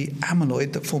how the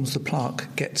amyloid that forms the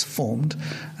plaque gets formed,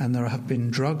 and there have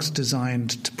been drugs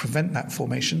designed to prevent that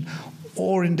formation,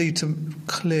 or indeed to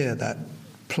clear that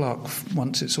plaque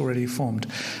once it's already formed.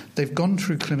 They've gone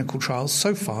through clinical trials.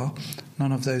 So far,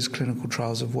 none of those clinical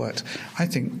trials have worked. I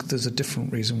think there's a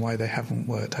different reason why they haven't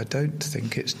worked. I don't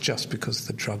think it's just because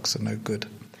the drugs are no good.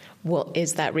 What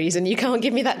is that reason? You can't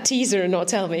give me that teaser and not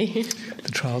tell me.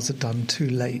 The trials are done too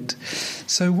late.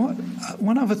 So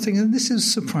one other thing, and this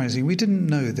is surprising, we didn't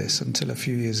know this until a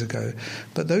few years ago,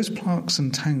 but those plaques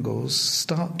and tangles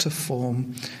start to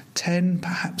form 10,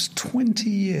 perhaps 20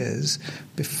 years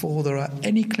before there are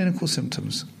any clinical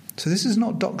symptoms. So this is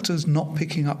not doctors not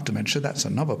picking up dementia. That's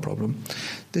another problem.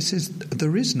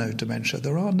 There is no dementia.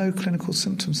 There are no clinical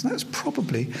symptoms. And that's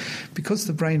probably because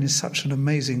the brain is such an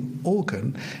amazing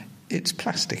organ. It's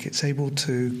plastic. It's able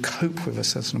to cope with a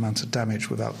certain amount of damage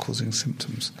without causing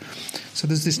symptoms. So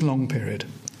there's this long period,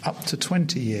 up to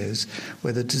 20 years,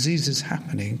 where the disease is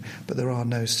happening, but there are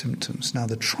no symptoms. Now,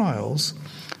 the trials,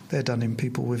 they're done in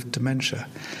people with dementia.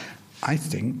 I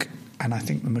think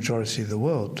the majority of the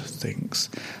world thinks,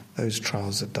 those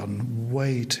trials are done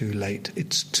way too late.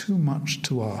 It's too much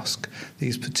to ask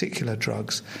these particular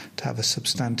drugs to have a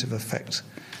substantive effect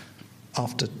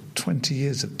after 20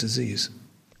 years of disease.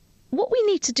 What we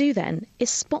need to do then is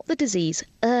spot the disease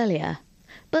earlier.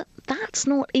 But that's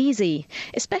not easy,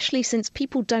 especially since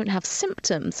people don't have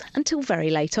symptoms until very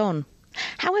late on.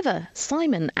 However,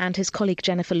 Simon and his colleague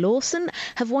Jennifer Lawson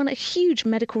have won a huge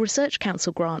Medical Research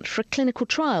Council grant for a clinical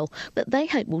trial that they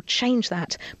hope will change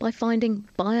that by finding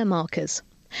biomarkers.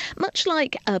 Much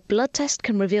like a blood test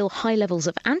can reveal high levels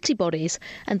of antibodies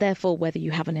and therefore whether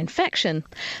you have an infection,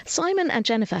 Simon and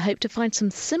Jennifer hope to find some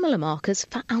similar markers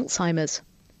for Alzheimer's.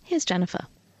 Here's Jennifer.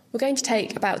 We're going to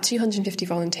take about 250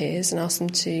 volunteers and ask them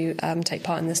to take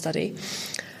part in the study.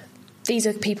 These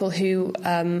are people who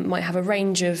might have a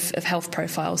range of health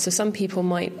profiles. So some people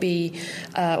might be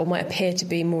or might appear to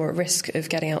be more at risk of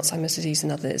getting Alzheimer's disease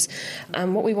than others.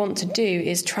 And what we want to do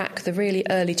is track the really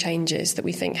early changes that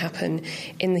we think happen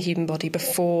in the human body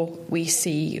before we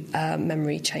see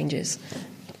memory changes.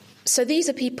 So these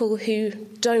are people who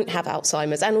don't have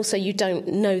Alzheimer's, and also you don't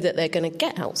know that they're going to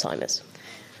get Alzheimer's.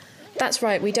 That's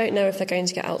right. We don't know if they're going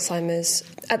to get Alzheimer's.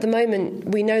 At the moment,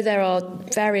 we know there are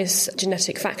various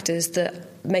genetic factors that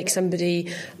make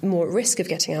somebody more at risk of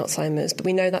getting Alzheimer's, but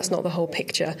we know that's not the whole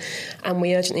picture, and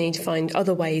we urgently need to find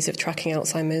other ways of tracking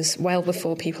Alzheimer's well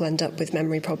before people end up with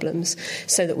memory problems,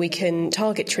 so that we can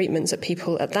target treatments at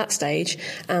people at that stage,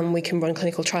 and we can run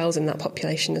clinical trials in that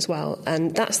population as well.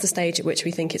 And that's the stage at which we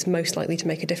think it's most likely to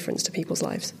make a difference to people's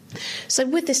lives. So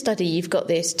with this study, you've got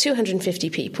this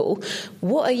 250 people.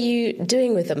 What are you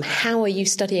doing with them? How are you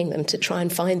studying them to try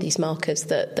and find these markers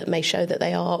that may show that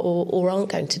they are or aren't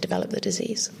going to develop the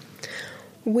disease?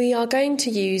 We are going to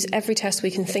use every test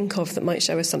we can think of that might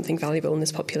show us something valuable in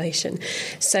this population.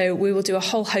 So we will do a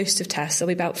whole host of tests. There'll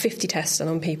be about 50 tests done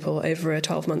on people over a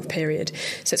 12-month period.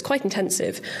 So it's quite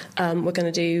intensive. We're going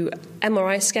to do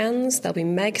MRI scans, there'll be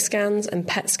MEG scans and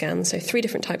PET scans, so 3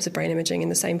 different types of brain imaging in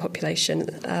the same population,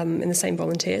 in the same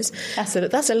volunteers.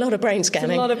 That's a lot of brain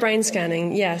scanning. It's a lot of brain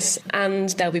scanning, yes. And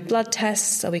there'll be blood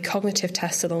tests, there'll be cognitive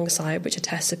tests alongside, which are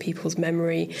tests of people's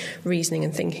memory, reasoning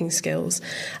and thinking skills.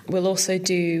 We'll also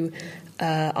do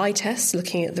eye tests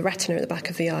looking at the retina at the back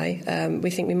of the eye.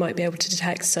 We think we might be able to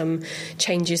detect some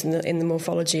changes in the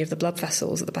morphology of the blood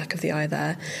vessels at the back of the eye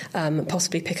there,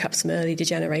 possibly pick up some early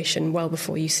degeneration well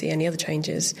before you see any other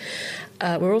changes.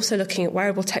 We're also looking at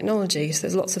wearable technology, so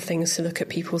there's lots of things to look at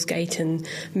people's gait and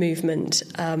movement,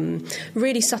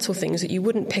 really subtle things that you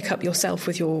wouldn't pick up yourself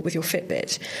with your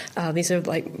Fitbit. These are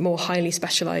like more highly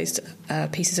specialised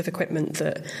pieces of equipment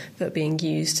that are being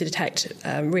used to detect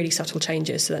really subtle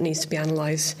changes, so that needs to be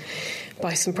analysed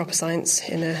by some proper science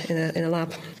in a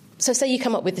lab. So say you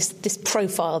come up with this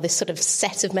profile, this sort of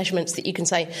set of measurements that you can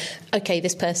say, OK,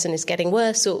 this person is getting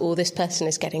worse or this person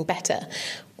is getting better.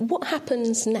 What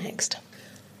happens next?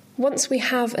 Once we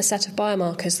have a set of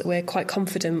biomarkers that we're quite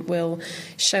confident will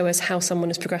show us how someone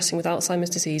is progressing with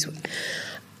Alzheimer's disease,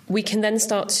 we can then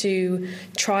start to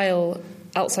trial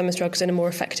Alzheimer's drugs in a more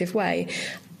effective way.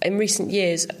 In recent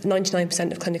years,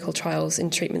 99% of clinical trials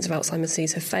in treatments of Alzheimer's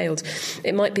disease have failed.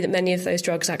 It might be that many of those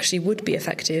drugs actually would be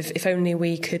effective if only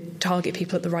we could target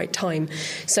people at the right time.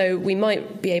 So we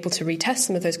might be able to retest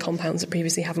some of those compounds that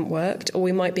previously haven't worked, or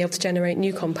we might be able to generate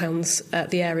new compounds at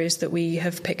the areas that we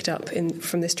have picked up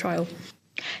from this trial.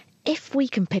 If we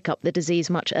can pick up the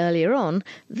disease much earlier on,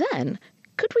 then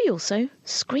could we also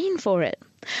screen for it?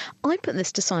 I put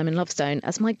this to Simon Lovestone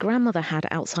as my grandmother had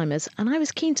Alzheimer's and I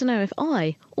was keen to know if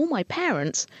I or my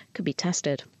parents could be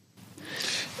tested.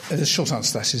 The short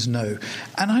answer to that is no.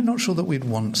 And I'm not sure that we'd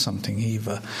want something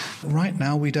either. Right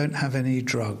now, we don't have any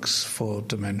drugs for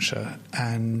dementia.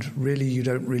 And really, you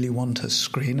don't really want to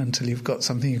screen until you've got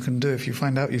something you can do if you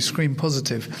find out you screen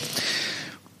positive.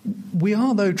 We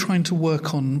are, though, trying to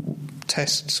work on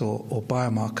tests or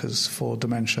biomarkers for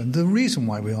dementia. The reason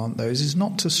why we aren't those is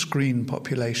not to screen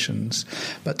populations,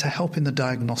 but to help in the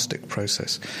diagnostic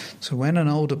process. So when an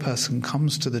older person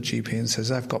comes to the GP and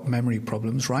says, I've got memory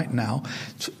problems right now,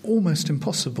 it's almost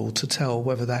impossible to tell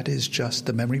whether that is just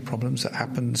the memory problems that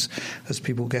happens as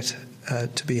people get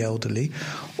to be elderly,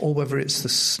 or whether it's the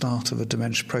start of a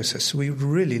dementia process. So we would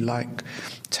really like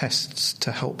tests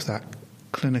to help that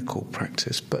clinical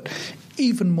practice, but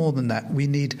even more than that, we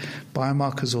need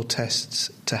biomarkers or tests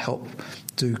to help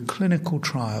do clinical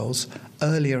trials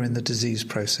earlier in the disease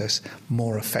process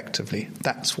more effectively.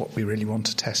 That's what we really want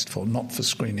to test for, not for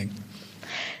screening.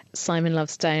 Simon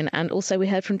Lovestone, and also we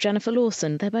heard from Jennifer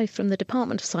Lawson. They're both from the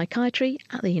Department of Psychiatry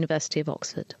at the University of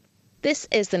Oxford. This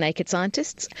is The Naked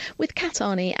Scientists with Kat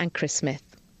Arney and Chris Smith.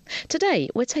 Today,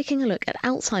 we're taking a look at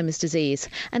Alzheimer's disease.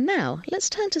 And now, let's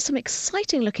turn to some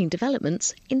exciting-looking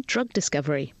developments in drug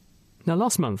discovery. Now,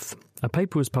 last month, a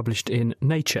paper was published in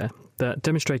Nature that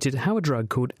demonstrated how a drug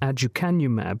called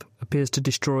aducanumab appears to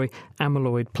destroy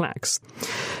amyloid plaques.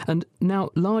 And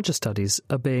now larger studies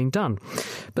are being done.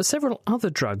 But several other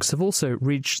drugs have also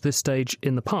reached this stage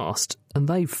in the past, and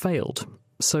they've failed.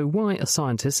 So why are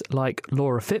scientists like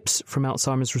Laura Phipps from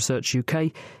Alzheimer's Research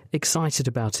UK excited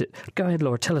about it? Go ahead,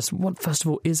 Laura, tell us, what, first of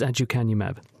all, is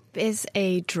aducanumab? Is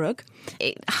a drug.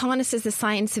 It harnesses the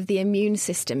science of the immune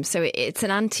system. So it's an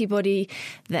antibody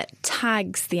that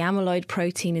tags the amyloid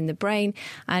protein in the brain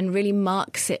and really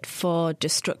marks it for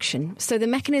destruction. So the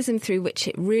mechanism through which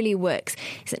it really works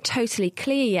isn't totally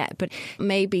clear yet, but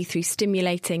maybe through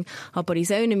stimulating our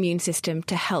body's own immune system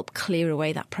to help clear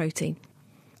away that protein.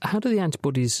 How do the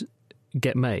antibodies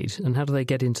get made and how do they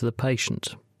get into the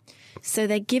patient? So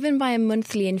they're given by a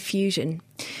monthly infusion.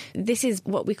 This is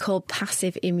what we call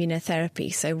passive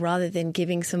immunotherapy. So rather than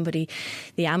giving somebody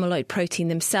the amyloid protein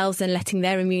themselves and letting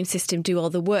their immune system do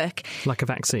all the work. Like a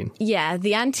vaccine? Yeah,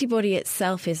 the antibody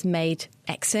itself is made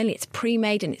externally. It's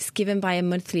pre-made and it's given by a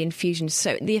monthly infusion.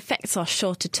 So the effects are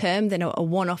shorter term than a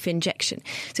one-off injection.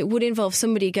 So it would involve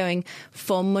somebody going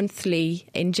for monthly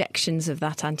injections of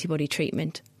that antibody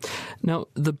treatment. Now,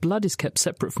 the blood is kept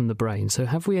separate from the brain, so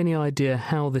have we any idea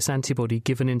how this antibody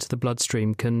given into the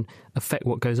bloodstream can affect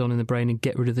what goes on in the brain and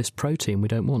get rid of this protein we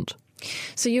don't want?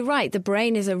 So you're right, the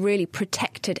brain is a really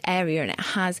protected area and it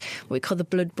has what we call the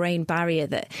blood-brain barrier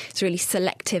that's really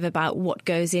selective about what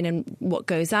goes in and what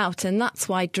goes out. And that's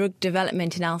why drug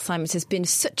development in Alzheimer's has been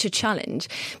such a challenge,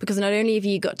 because not only have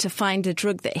you got to find a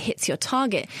drug that hits your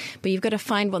target, but you've got to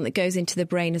find one that goes into the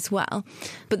brain as well.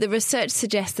 But the research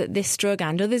suggests that this drug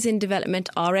and others in development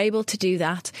are able to do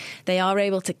that. They are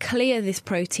able to clear this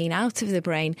protein out of the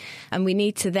brain, and we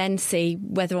need to then see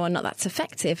whether or not that's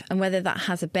effective and whether that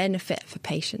has a benefit for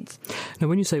patients. Now,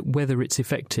 when you say whether it's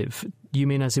effective, you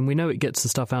mean as in we know it gets the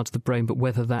stuff out of the brain, but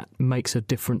whether that makes a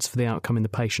difference for the outcome in the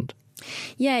patient?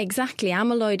 Yeah, exactly.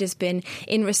 Amyloid has been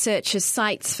in researchers'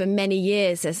 sights for many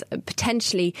years as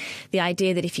potentially the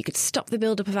idea that if you could stop the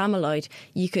buildup of amyloid,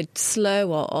 you could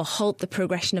slow or halt the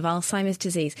progression of Alzheimer's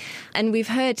disease. And we've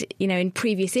heard, in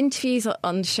previous interviews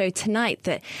on the show tonight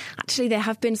that actually there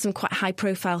have been some quite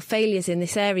high-profile failures in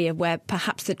this area where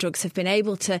perhaps the drugs have been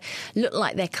able to look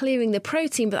like they're clearing the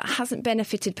protein, but that hasn't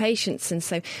benefited patients. And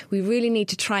so we really need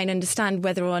to try and understand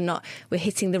whether or not we're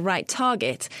hitting the right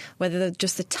target, whether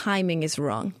just the timing is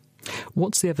wrong.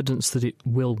 What's the evidence that it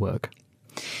will work?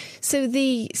 So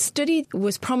the study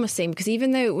was promising because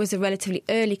even though it was a relatively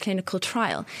early clinical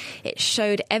trial, it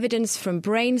showed evidence from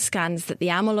brain scans that the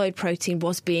amyloid protein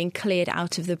was being cleared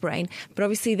out of the brain. But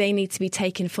obviously they need to be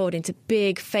taken forward into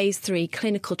big phase 3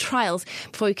 clinical trials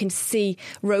before we can see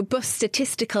robust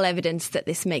statistical evidence that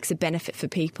this makes a benefit for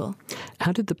people.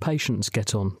 How did the patients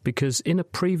get on? Because in a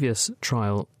previous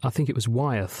trial, I think it was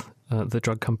Wyeth, the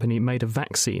drug company, made a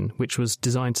vaccine which was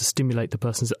designed to stimulate the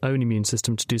person's own immune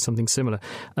system to do something similar.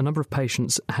 A number of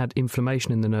patients had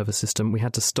inflammation in the nervous system. We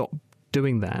had to stop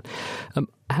doing that.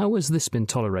 How has this been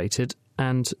tolerated,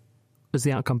 and is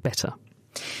the outcome better?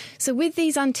 So with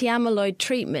these anti-amyloid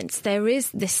treatments, there is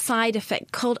this side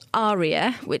effect called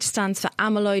ARIA, which stands for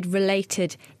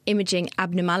amyloid-related imaging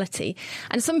abnormality.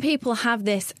 And some people have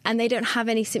this and they don't have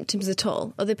any symptoms at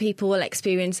all. Other people will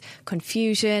experience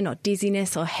confusion or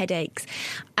dizziness or headaches.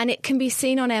 And it can be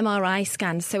seen on MRI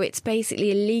scans. So it's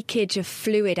basically a leakage of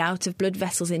fluid out of blood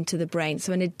vessels into the brain,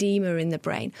 so an edema in the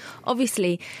brain.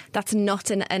 Obviously, that's not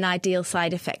an ideal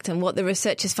side effect. And what the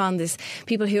researchers found is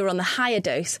people who were on the higher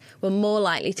dose were more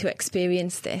likely to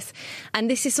experience this. And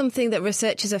this is something that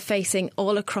researchers are facing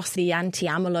all across the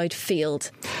anti-amyloid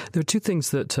field. There are two things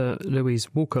that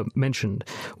Louise Walker mentioned.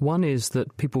 One is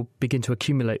that people begin to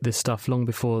accumulate this stuff long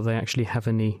before they actually have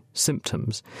any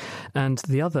symptoms. And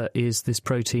the other is this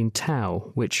protein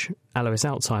tau, which Alois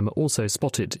Alzheimer also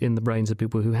spotted in the brains of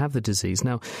people who have the disease.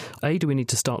 Now, A, do we need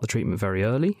to start the treatment very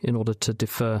early in order to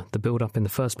defer the build-up in the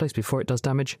first place before it does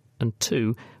damage? And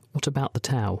 2, what about the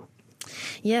tau?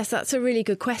 Yes, that's a really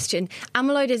good question.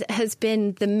 Amyloid has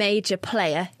been the major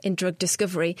player in drug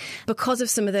discovery because of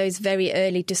some of those very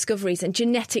early discoveries and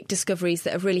genetic discoveries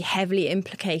that have really heavily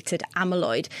implicated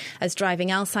amyloid as driving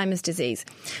Alzheimer's disease.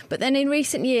 But then in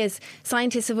recent years,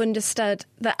 scientists have understood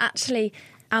that actually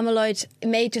amyloid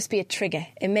may just be a trigger.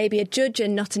 It may be a judge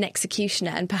and not an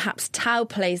executioner, and perhaps tau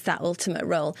plays that ultimate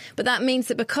role. But that means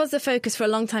that because the focus for a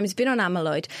long time has been on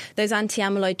amyloid, those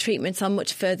anti-amyloid treatments are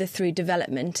much further through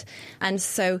development. And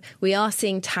so we are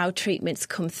seeing tau treatments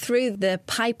come through the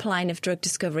pipeline of drug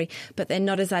discovery, but they're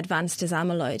not as advanced as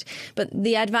amyloid. But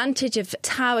the advantage of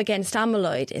tau against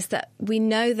amyloid is that we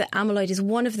know that amyloid is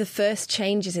one of the first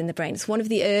changes in the brain. It's one of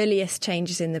the earliest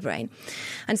changes in the brain.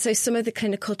 And so some of the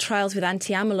clinical trials with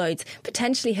anti-amyloids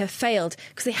potentially have failed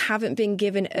because they haven't been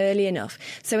given early enough.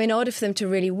 So in order for them to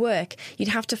really work, you'd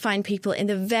have to find people in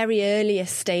the very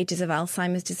earliest stages of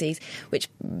Alzheimer's disease, which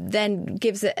then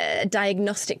gives a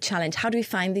diagnostic challenge. How do we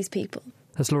find these people?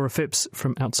 That's Laura Phipps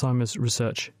from Alzheimer's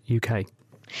Research UK.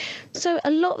 So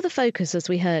a lot of the focus, as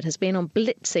we heard, has been on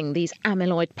blitzing these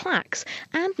amyloid plaques,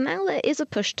 and now there is a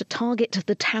push to target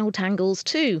the tau tangles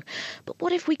too. But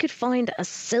what if we could find a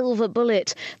silver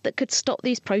bullet that could stop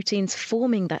these proteins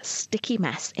forming that sticky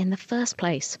mess in the first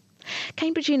place?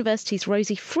 Cambridge University's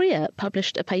Rosie Freer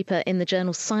published a paper in the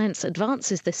journal Science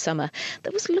Advances this summer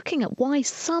that was looking at why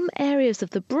some areas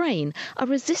of the brain are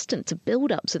resistant to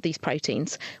build-ups of these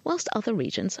proteins, whilst other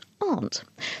regions aren't.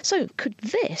 So could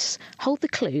this hold the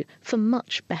clue for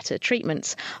much better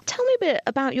treatments? Tell me a bit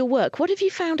about your work. What have you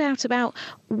found out about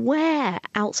where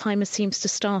Alzheimer's seems to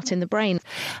start in the brain?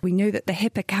 We know that the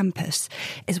hippocampus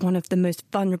is one of the most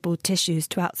vulnerable tissues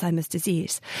to Alzheimer's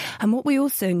disease. And what we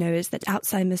also know is that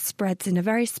Alzheimer's spreads in a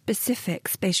very specific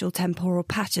spatial temporal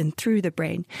pattern through the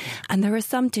brain. And there are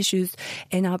some tissues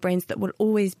in our brains that will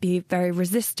always be very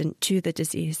resistant to the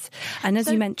disease. And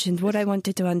as you mentioned, what I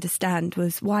wanted to understand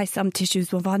was why some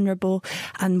tissues were vulnerable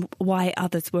and why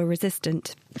others were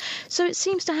resistant. So it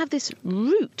seems to have this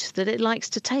route that it likes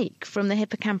to take from the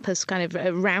hippocampus kind of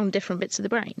around different bits of the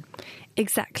brain.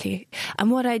 Exactly.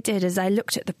 And what I did is I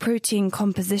looked at the protein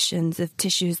compositions of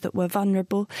tissues that were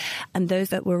vulnerable and those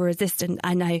that were resistant,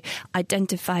 and I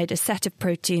identified a set of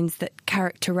proteins that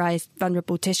characterized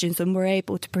vulnerable tissues and were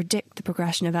able to predict the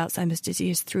progression of Alzheimer's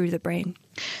disease through the brain.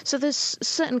 So there's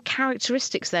certain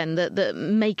characteristics then that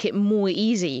make it more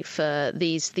easy for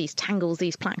these tangles,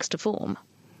 these plaques to form.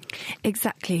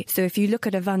 Exactly. So if you look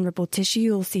at a vulnerable tissue,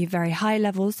 you'll see very high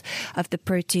levels of the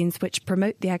proteins which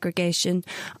promote the aggregation,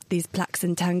 these plaques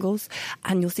and tangles,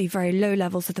 and you'll see very low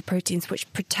levels of the proteins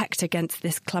which protect against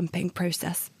this clumping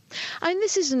process. I mean,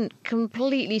 this isn't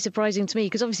completely surprising to me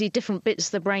because obviously different bits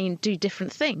of the brain do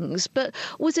different things, but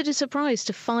was it a surprise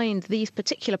to find these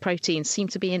particular proteins seem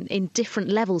to be in different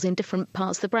levels in different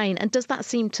parts of the brain? And does that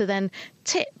seem to then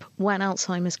tip when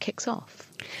Alzheimer's kicks off?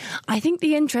 I think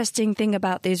the interesting thing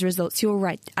about these results, you're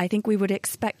right, I think we would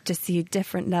expect to see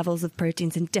different levels of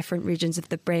proteins in different regions of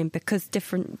the brain because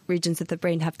different regions of the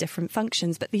brain have different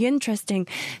functions. But the interesting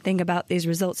thing about these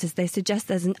results is they suggest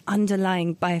there's an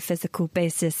underlying biophysical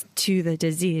basis to the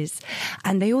disease.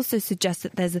 And they also suggest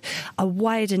that there's a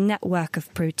wider network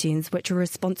of proteins which are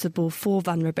responsible for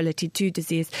vulnerability to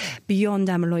disease beyond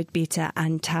amyloid beta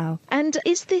and tau. And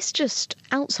is this just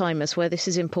Alzheimer's where this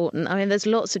is important? I mean, there's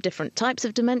lots of different types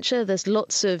of dementia. There's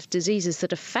lots of diseases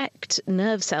that affect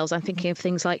nerve cells. I'm thinking of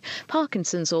things like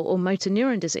Parkinson's or motor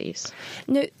neuron disease.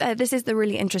 No, this is the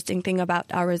really interesting thing about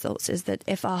our results is that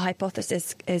if our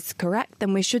hypothesis is correct,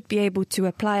 then we should be able to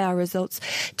apply our results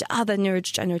to other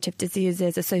neurodegenerative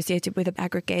diseases associated with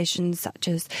aggregations such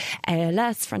as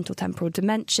ALS, frontotemporal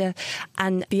dementia,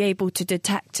 and be able to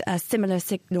detect similar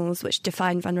signals which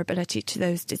define vulnerability to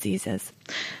those diseases.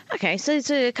 Okay, so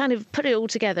to kind of put it all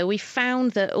together, we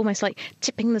found that almost like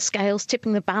tipping the scales,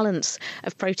 tipping the balance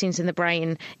of proteins in the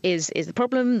brain is the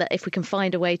problem, that if we can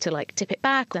find a way to like tip it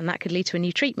back, then that could lead to a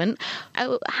new treatment.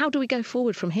 How do we go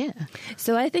forward from here?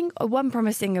 So I think one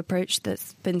promising approach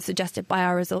that's been suggested by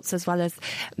our results as well as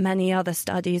many other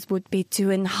studies would be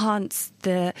to enhance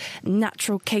the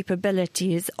natural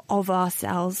capabilities of our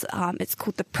cells. It's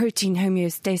called the protein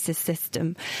homeostasis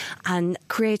system, and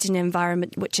create an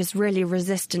environment which is really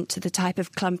resistant to the type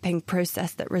of clumping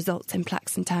process that results in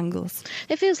plaques and tangles.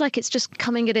 It feels like it's just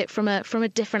coming at it from a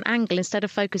different angle. Instead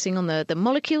of focusing on the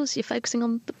molecules, you're focusing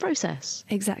on the process.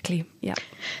 Exactly, yeah.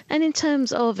 And in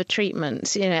terms of a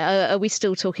treatment, are we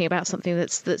still talking about something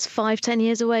that's 5-10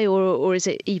 years away, or is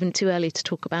it even too early to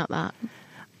talk about that?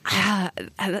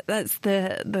 That's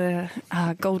the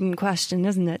golden question,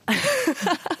 isn't it?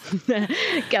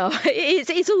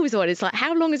 It's always one. It's like,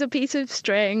 how long is a piece of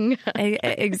string?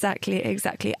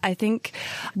 Exactly. I think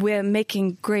we're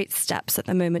making great steps at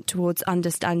the moment towards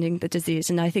understanding the disease,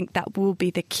 and I think that will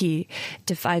be the key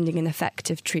to finding an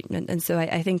effective treatment. And so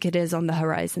I think it is on the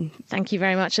horizon. Thank you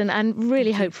very much, and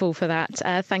really hopeful for that.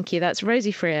 Thank you. That's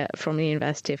Rosie Freer from the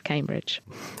University of Cambridge.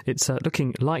 It's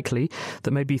looking likely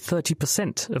that maybe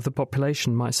 30% of the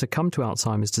population might succumb to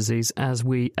Alzheimer's disease as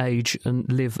we age and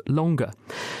live longer.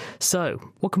 So,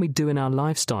 what can we do in our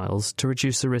lifestyles to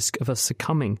reduce the risk of us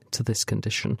succumbing to this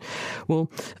condition?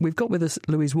 Well, we've got with us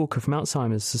Louise Walker from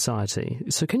Alzheimer's Society.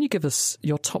 So can you give us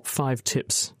your top 5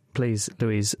 tips, please,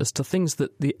 Louise, as to things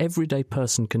that the everyday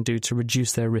person can do to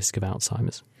reduce their risk of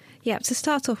Alzheimer's? Yeah, to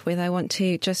start off with, I want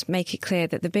to just make it clear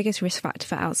that the biggest risk factor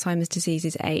for Alzheimer's disease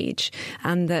is age,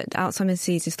 and that Alzheimer's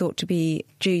disease is thought to be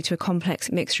due to a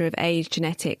complex mixture of age,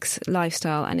 genetics,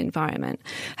 lifestyle and environment.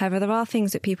 However, there are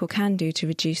things that people can do to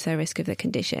reduce their risk of the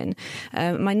condition.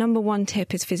 My number one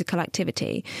tip is physical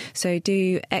activity. So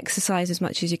do exercise as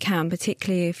much as you can,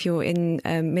 particularly if you're in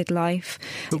midlife.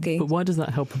 But why does that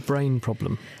help a brain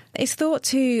problem? It's thought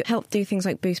to help do things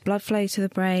like boost blood flow to the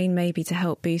brain, maybe to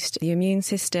help boost the immune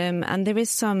system. And there is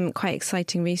some quite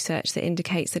exciting research that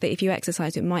indicates that if you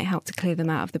exercise, it might help to clear them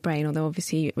out of the brain, although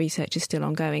obviously research is still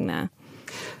ongoing there.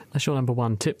 That's your number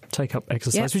one tip, take up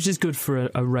exercise, which is good for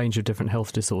a range of different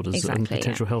health disorders and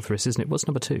potential health risks, isn't it? What's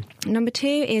number 2? Number 2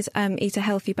 is eat a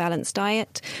healthy, balanced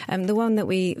diet. The one that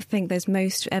we think there's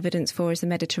most evidence for is the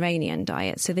Mediterranean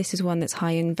diet. So this is one that's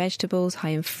high in vegetables,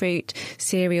 high in fruit,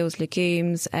 cereals,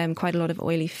 legumes, quite a lot of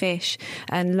oily fish,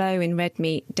 and low in red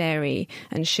meat, dairy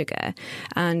and sugar.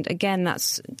 And again,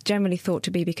 that's generally thought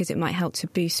to be because it might help to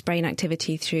boost brain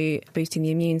activity through boosting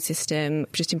the immune system,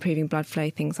 just improving blood flow,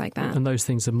 things like that. And those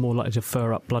things are more likely to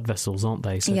fur up blood vessels, aren't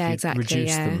they? So exactly.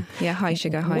 Reduce them. Yeah, high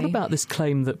sugar, high. What about this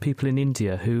claim that people in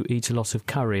India who eat a lot of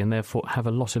curry and therefore have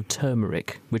a lot of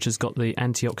turmeric, which has got the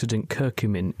antioxidant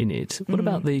curcumin in it? What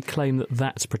about the claim that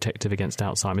that's protective against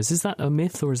Alzheimer's? Is that a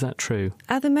myth or is that true?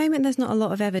 At the moment, there's not a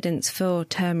lot of evidence for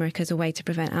turmeric as a way to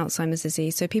prevent Alzheimer's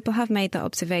disease. So people have made that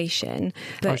observation.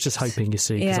 But I was just hoping, you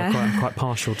see, because I'm quite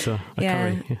partial to a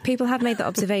curry. Yeah. People have made that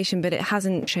observation, but it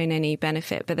hasn't shown any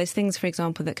benefit. But there's things, for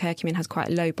example, that curcumin has quite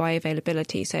low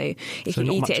bioavailability. So if you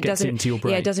eat it,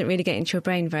 it doesn't really get into your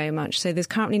brain very much. So there's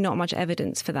currently not much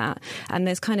evidence for that. And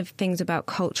there's kind of things about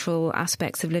cultural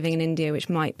aspects of living in India which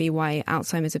might be why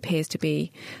Alzheimer's appears to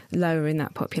be lower in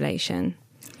that population.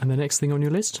 And the next thing on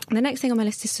your list? The next thing on my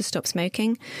list is to stop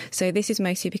smoking. So this is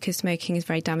mostly because smoking is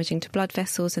very damaging to blood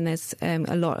vessels, and there's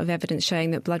a lot of evidence showing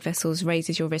that blood vessels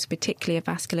raises your risk, particularly of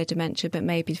vascular dementia, but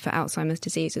maybe for Alzheimer's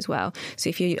disease as well. So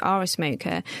if you are a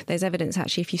smoker, there's evidence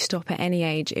actually if you stop at any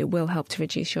age, it will help to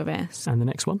reduce your risk. And the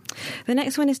next one? The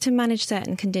next one is to manage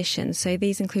certain conditions. So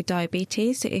these include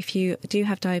diabetes. So if you do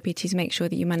have diabetes, make sure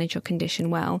that you manage your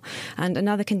condition well. And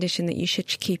another condition that you should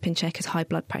keep in check is high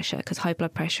blood pressure, because high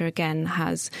blood pressure, again,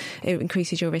 it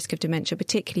increases your risk of dementia,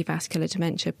 particularly vascular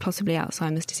dementia, possibly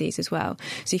Alzheimer's disease as well.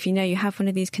 So if you know you have one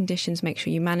of these conditions, make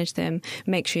sure you manage them,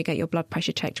 make sure you get your blood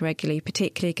pressure checked regularly,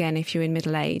 particularly, again, if you're in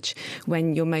middle age,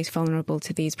 when you're most vulnerable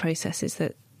to these processes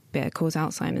that cause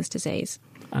Alzheimer's disease.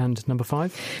 And number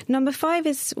 5? Number 5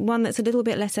 is one that's a little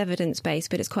bit less evidence-based,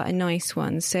 but it's quite a nice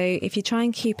one. So if you try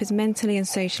and keep as mentally and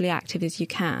socially active as you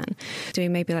can,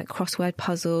 doing maybe like crossword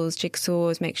puzzles,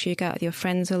 jigsaws, make sure you go out with your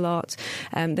friends a lot.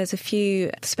 There's a few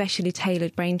specially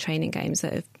tailored brain training games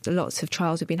that lots of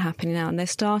trials have been happening now, and they're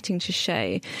starting to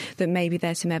show that maybe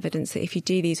there's some evidence that if you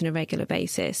do these on a regular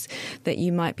basis, that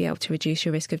you might be able to reduce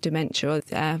your risk of dementia.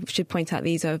 I should point out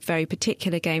these are very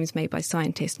particular games made by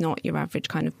scientists, not your average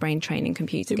kind of brain training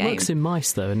computer game. It works in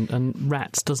mice, though, and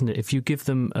rats, doesn't it? If you give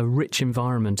them a rich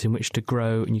environment in which to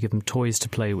grow and you give them toys to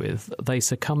play with, they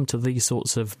succumb to these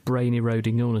sorts of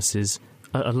brain-eroding illnesses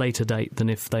at a later date than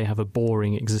if they have a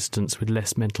boring existence with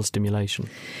less mental stimulation.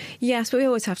 Yes, but we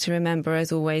always have to remember,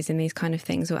 as always, in these kind of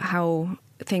things, how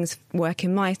things work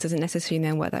in mice doesn't necessarily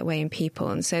then work that way in people.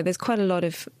 And so there's quite a lot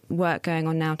of work going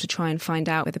on now to try and find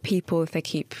out whether people, if they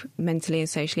keep mentally and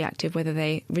socially active, whether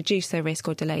they reduce their risk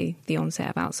or delay the onset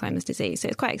of Alzheimer's disease. So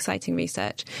it's quite exciting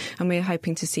research, and we're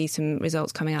hoping to see some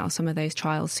results coming out of some of those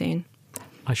trials soon.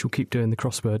 I shall keep doing the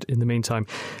crossword in the meantime.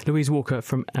 Louise Walker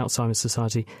from Alzheimer's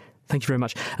Society, thank you very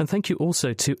much. And thank you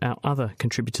also to our other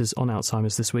contributors on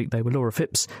Alzheimer's this week. They were Laura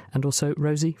Phipps and also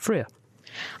Rosie Freer.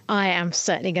 I am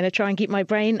certainly going to try and keep my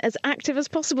brain as active as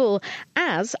possible,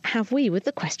 as have we with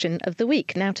the question of the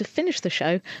week. Now, to finish the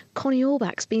show, Connie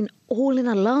Orbach's been all in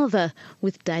a lather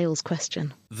with Dale's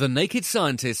question. The Naked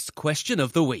Scientist's Question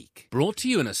of the Week, brought to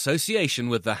you in association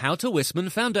with the How to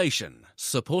Wisman Foundation,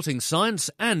 supporting science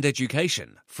and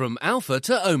education from Alpha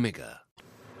to Omega.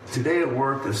 Today at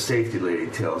work, the safety lady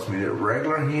tells me that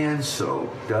regular hand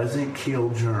soap doesn't kill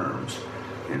germs.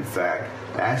 In fact,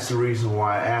 that's the reason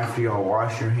why after y'all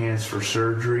wash your hands for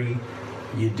surgery,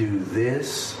 you do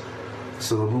this,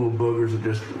 so the little boogers will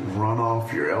just run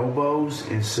off your elbows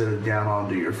instead of down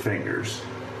onto your fingers.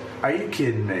 Are you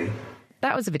kidding me?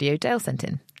 That was a video Dale sent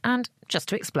in. And just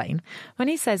to explain, when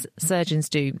he says surgeons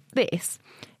do this,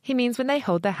 he means when they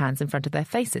hold their hands in front of their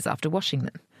faces after washing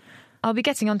them. I'll be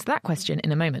getting onto that question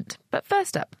in a moment. But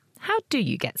first up, how do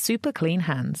you get super clean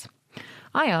hands?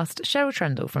 I asked Cheryl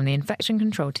Trundle from the infection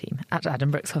control team at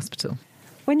Adam Brooks Hospital.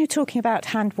 When you're talking about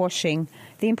hand washing,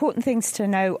 the important things to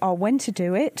know are when to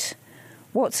do it,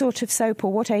 what sort of soap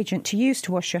or what agent to use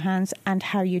to wash your hands, and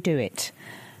how you do it.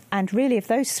 And really, of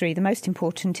those three, the most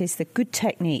important is the good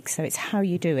technique, so it's how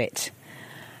you do it.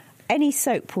 Any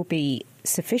soap will be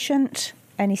sufficient,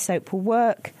 any soap will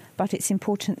work, but it's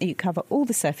important that you cover all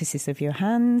the surfaces of your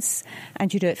hands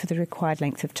and you do it for the required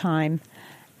length of time.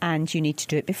 And you need to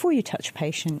do it before you touch a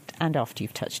patient and after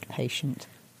you've touched a patient.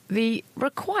 The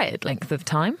required length of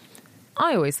time?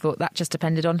 I always thought that just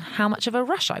depended on how much of a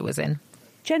rush I was in.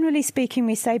 Generally speaking,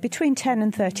 we say between 10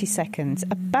 and 30 seconds,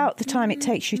 about the time it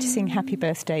takes you to sing Happy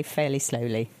Birthday fairly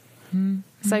slowly.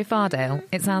 So far, Dale,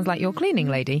 it sounds like your cleaning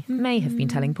lady may have been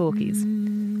telling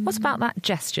porkies. What about that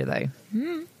gesture,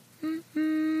 though?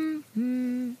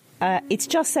 It's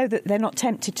just so that they're not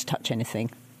tempted to touch anything.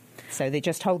 So they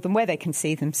just hold them where they can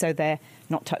see them so they're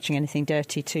not touching anything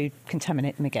dirty to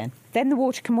contaminate them again. Then the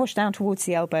water can wash down towards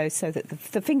the elbows so that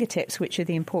the fingertips, which are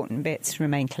the important bits,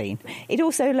 remain clean. It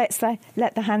also let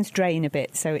the hands drain a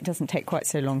bit so it doesn't take quite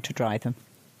so long to dry them.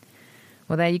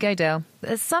 Well, there you go, Dale.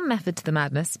 There's some method to the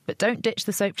madness, but don't ditch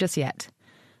the soap just yet.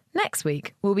 Next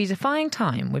week, we'll be defying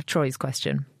time with Troy's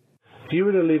question. If you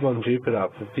were to live on Jupiter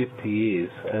for 50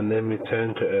 years and then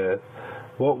return to Earth,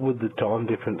 what would the time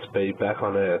difference be back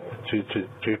on Earth due to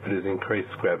Jupiter's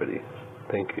increased gravity?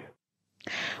 Thank you.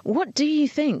 What do you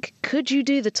think? Could you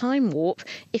do the time warp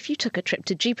if you took a trip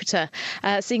to Jupiter?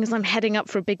 Seeing as I'm heading up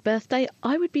for a big birthday,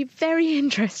 I would be very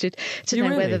interested to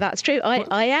know whether that's true.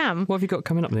 I am. What have you got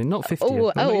coming up then? Not 50.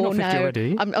 Oh, you're not 50 no.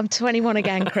 already. I'm 21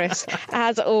 again, Chris,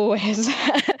 as always.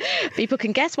 People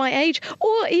can guess my age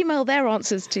or email their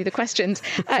answers to the questions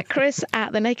at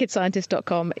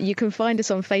chris@thenakedscientist.com. You can find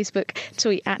us on Facebook,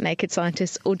 tweet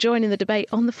 @nakedscientists, or join in the debate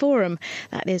on the forum.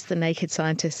 That is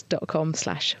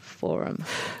thenakedscientist.com/forum.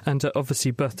 And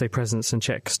obviously birthday presents and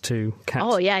checks to Kat.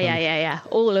 Oh, yeah.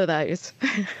 All of those.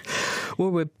 Well,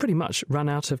 we're pretty much run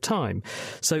out of time.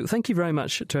 So thank you very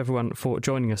much to everyone for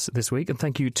joining us this week. And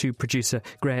thank you to producer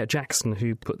Greer Jackson,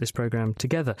 who put this programme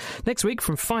together. Next week,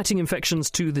 from fighting infections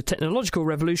to the technological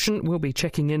revolution, we'll be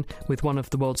checking in with one of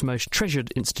the world's most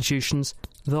treasured institutions,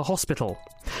 the hospital.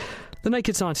 The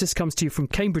Naked Scientist comes to you from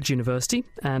Cambridge University,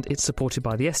 and it's supported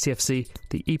by the STFC,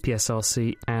 the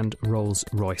EPSRC and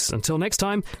Rolls-Royce. Until next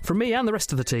time, from me and the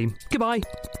rest of the team, goodbye.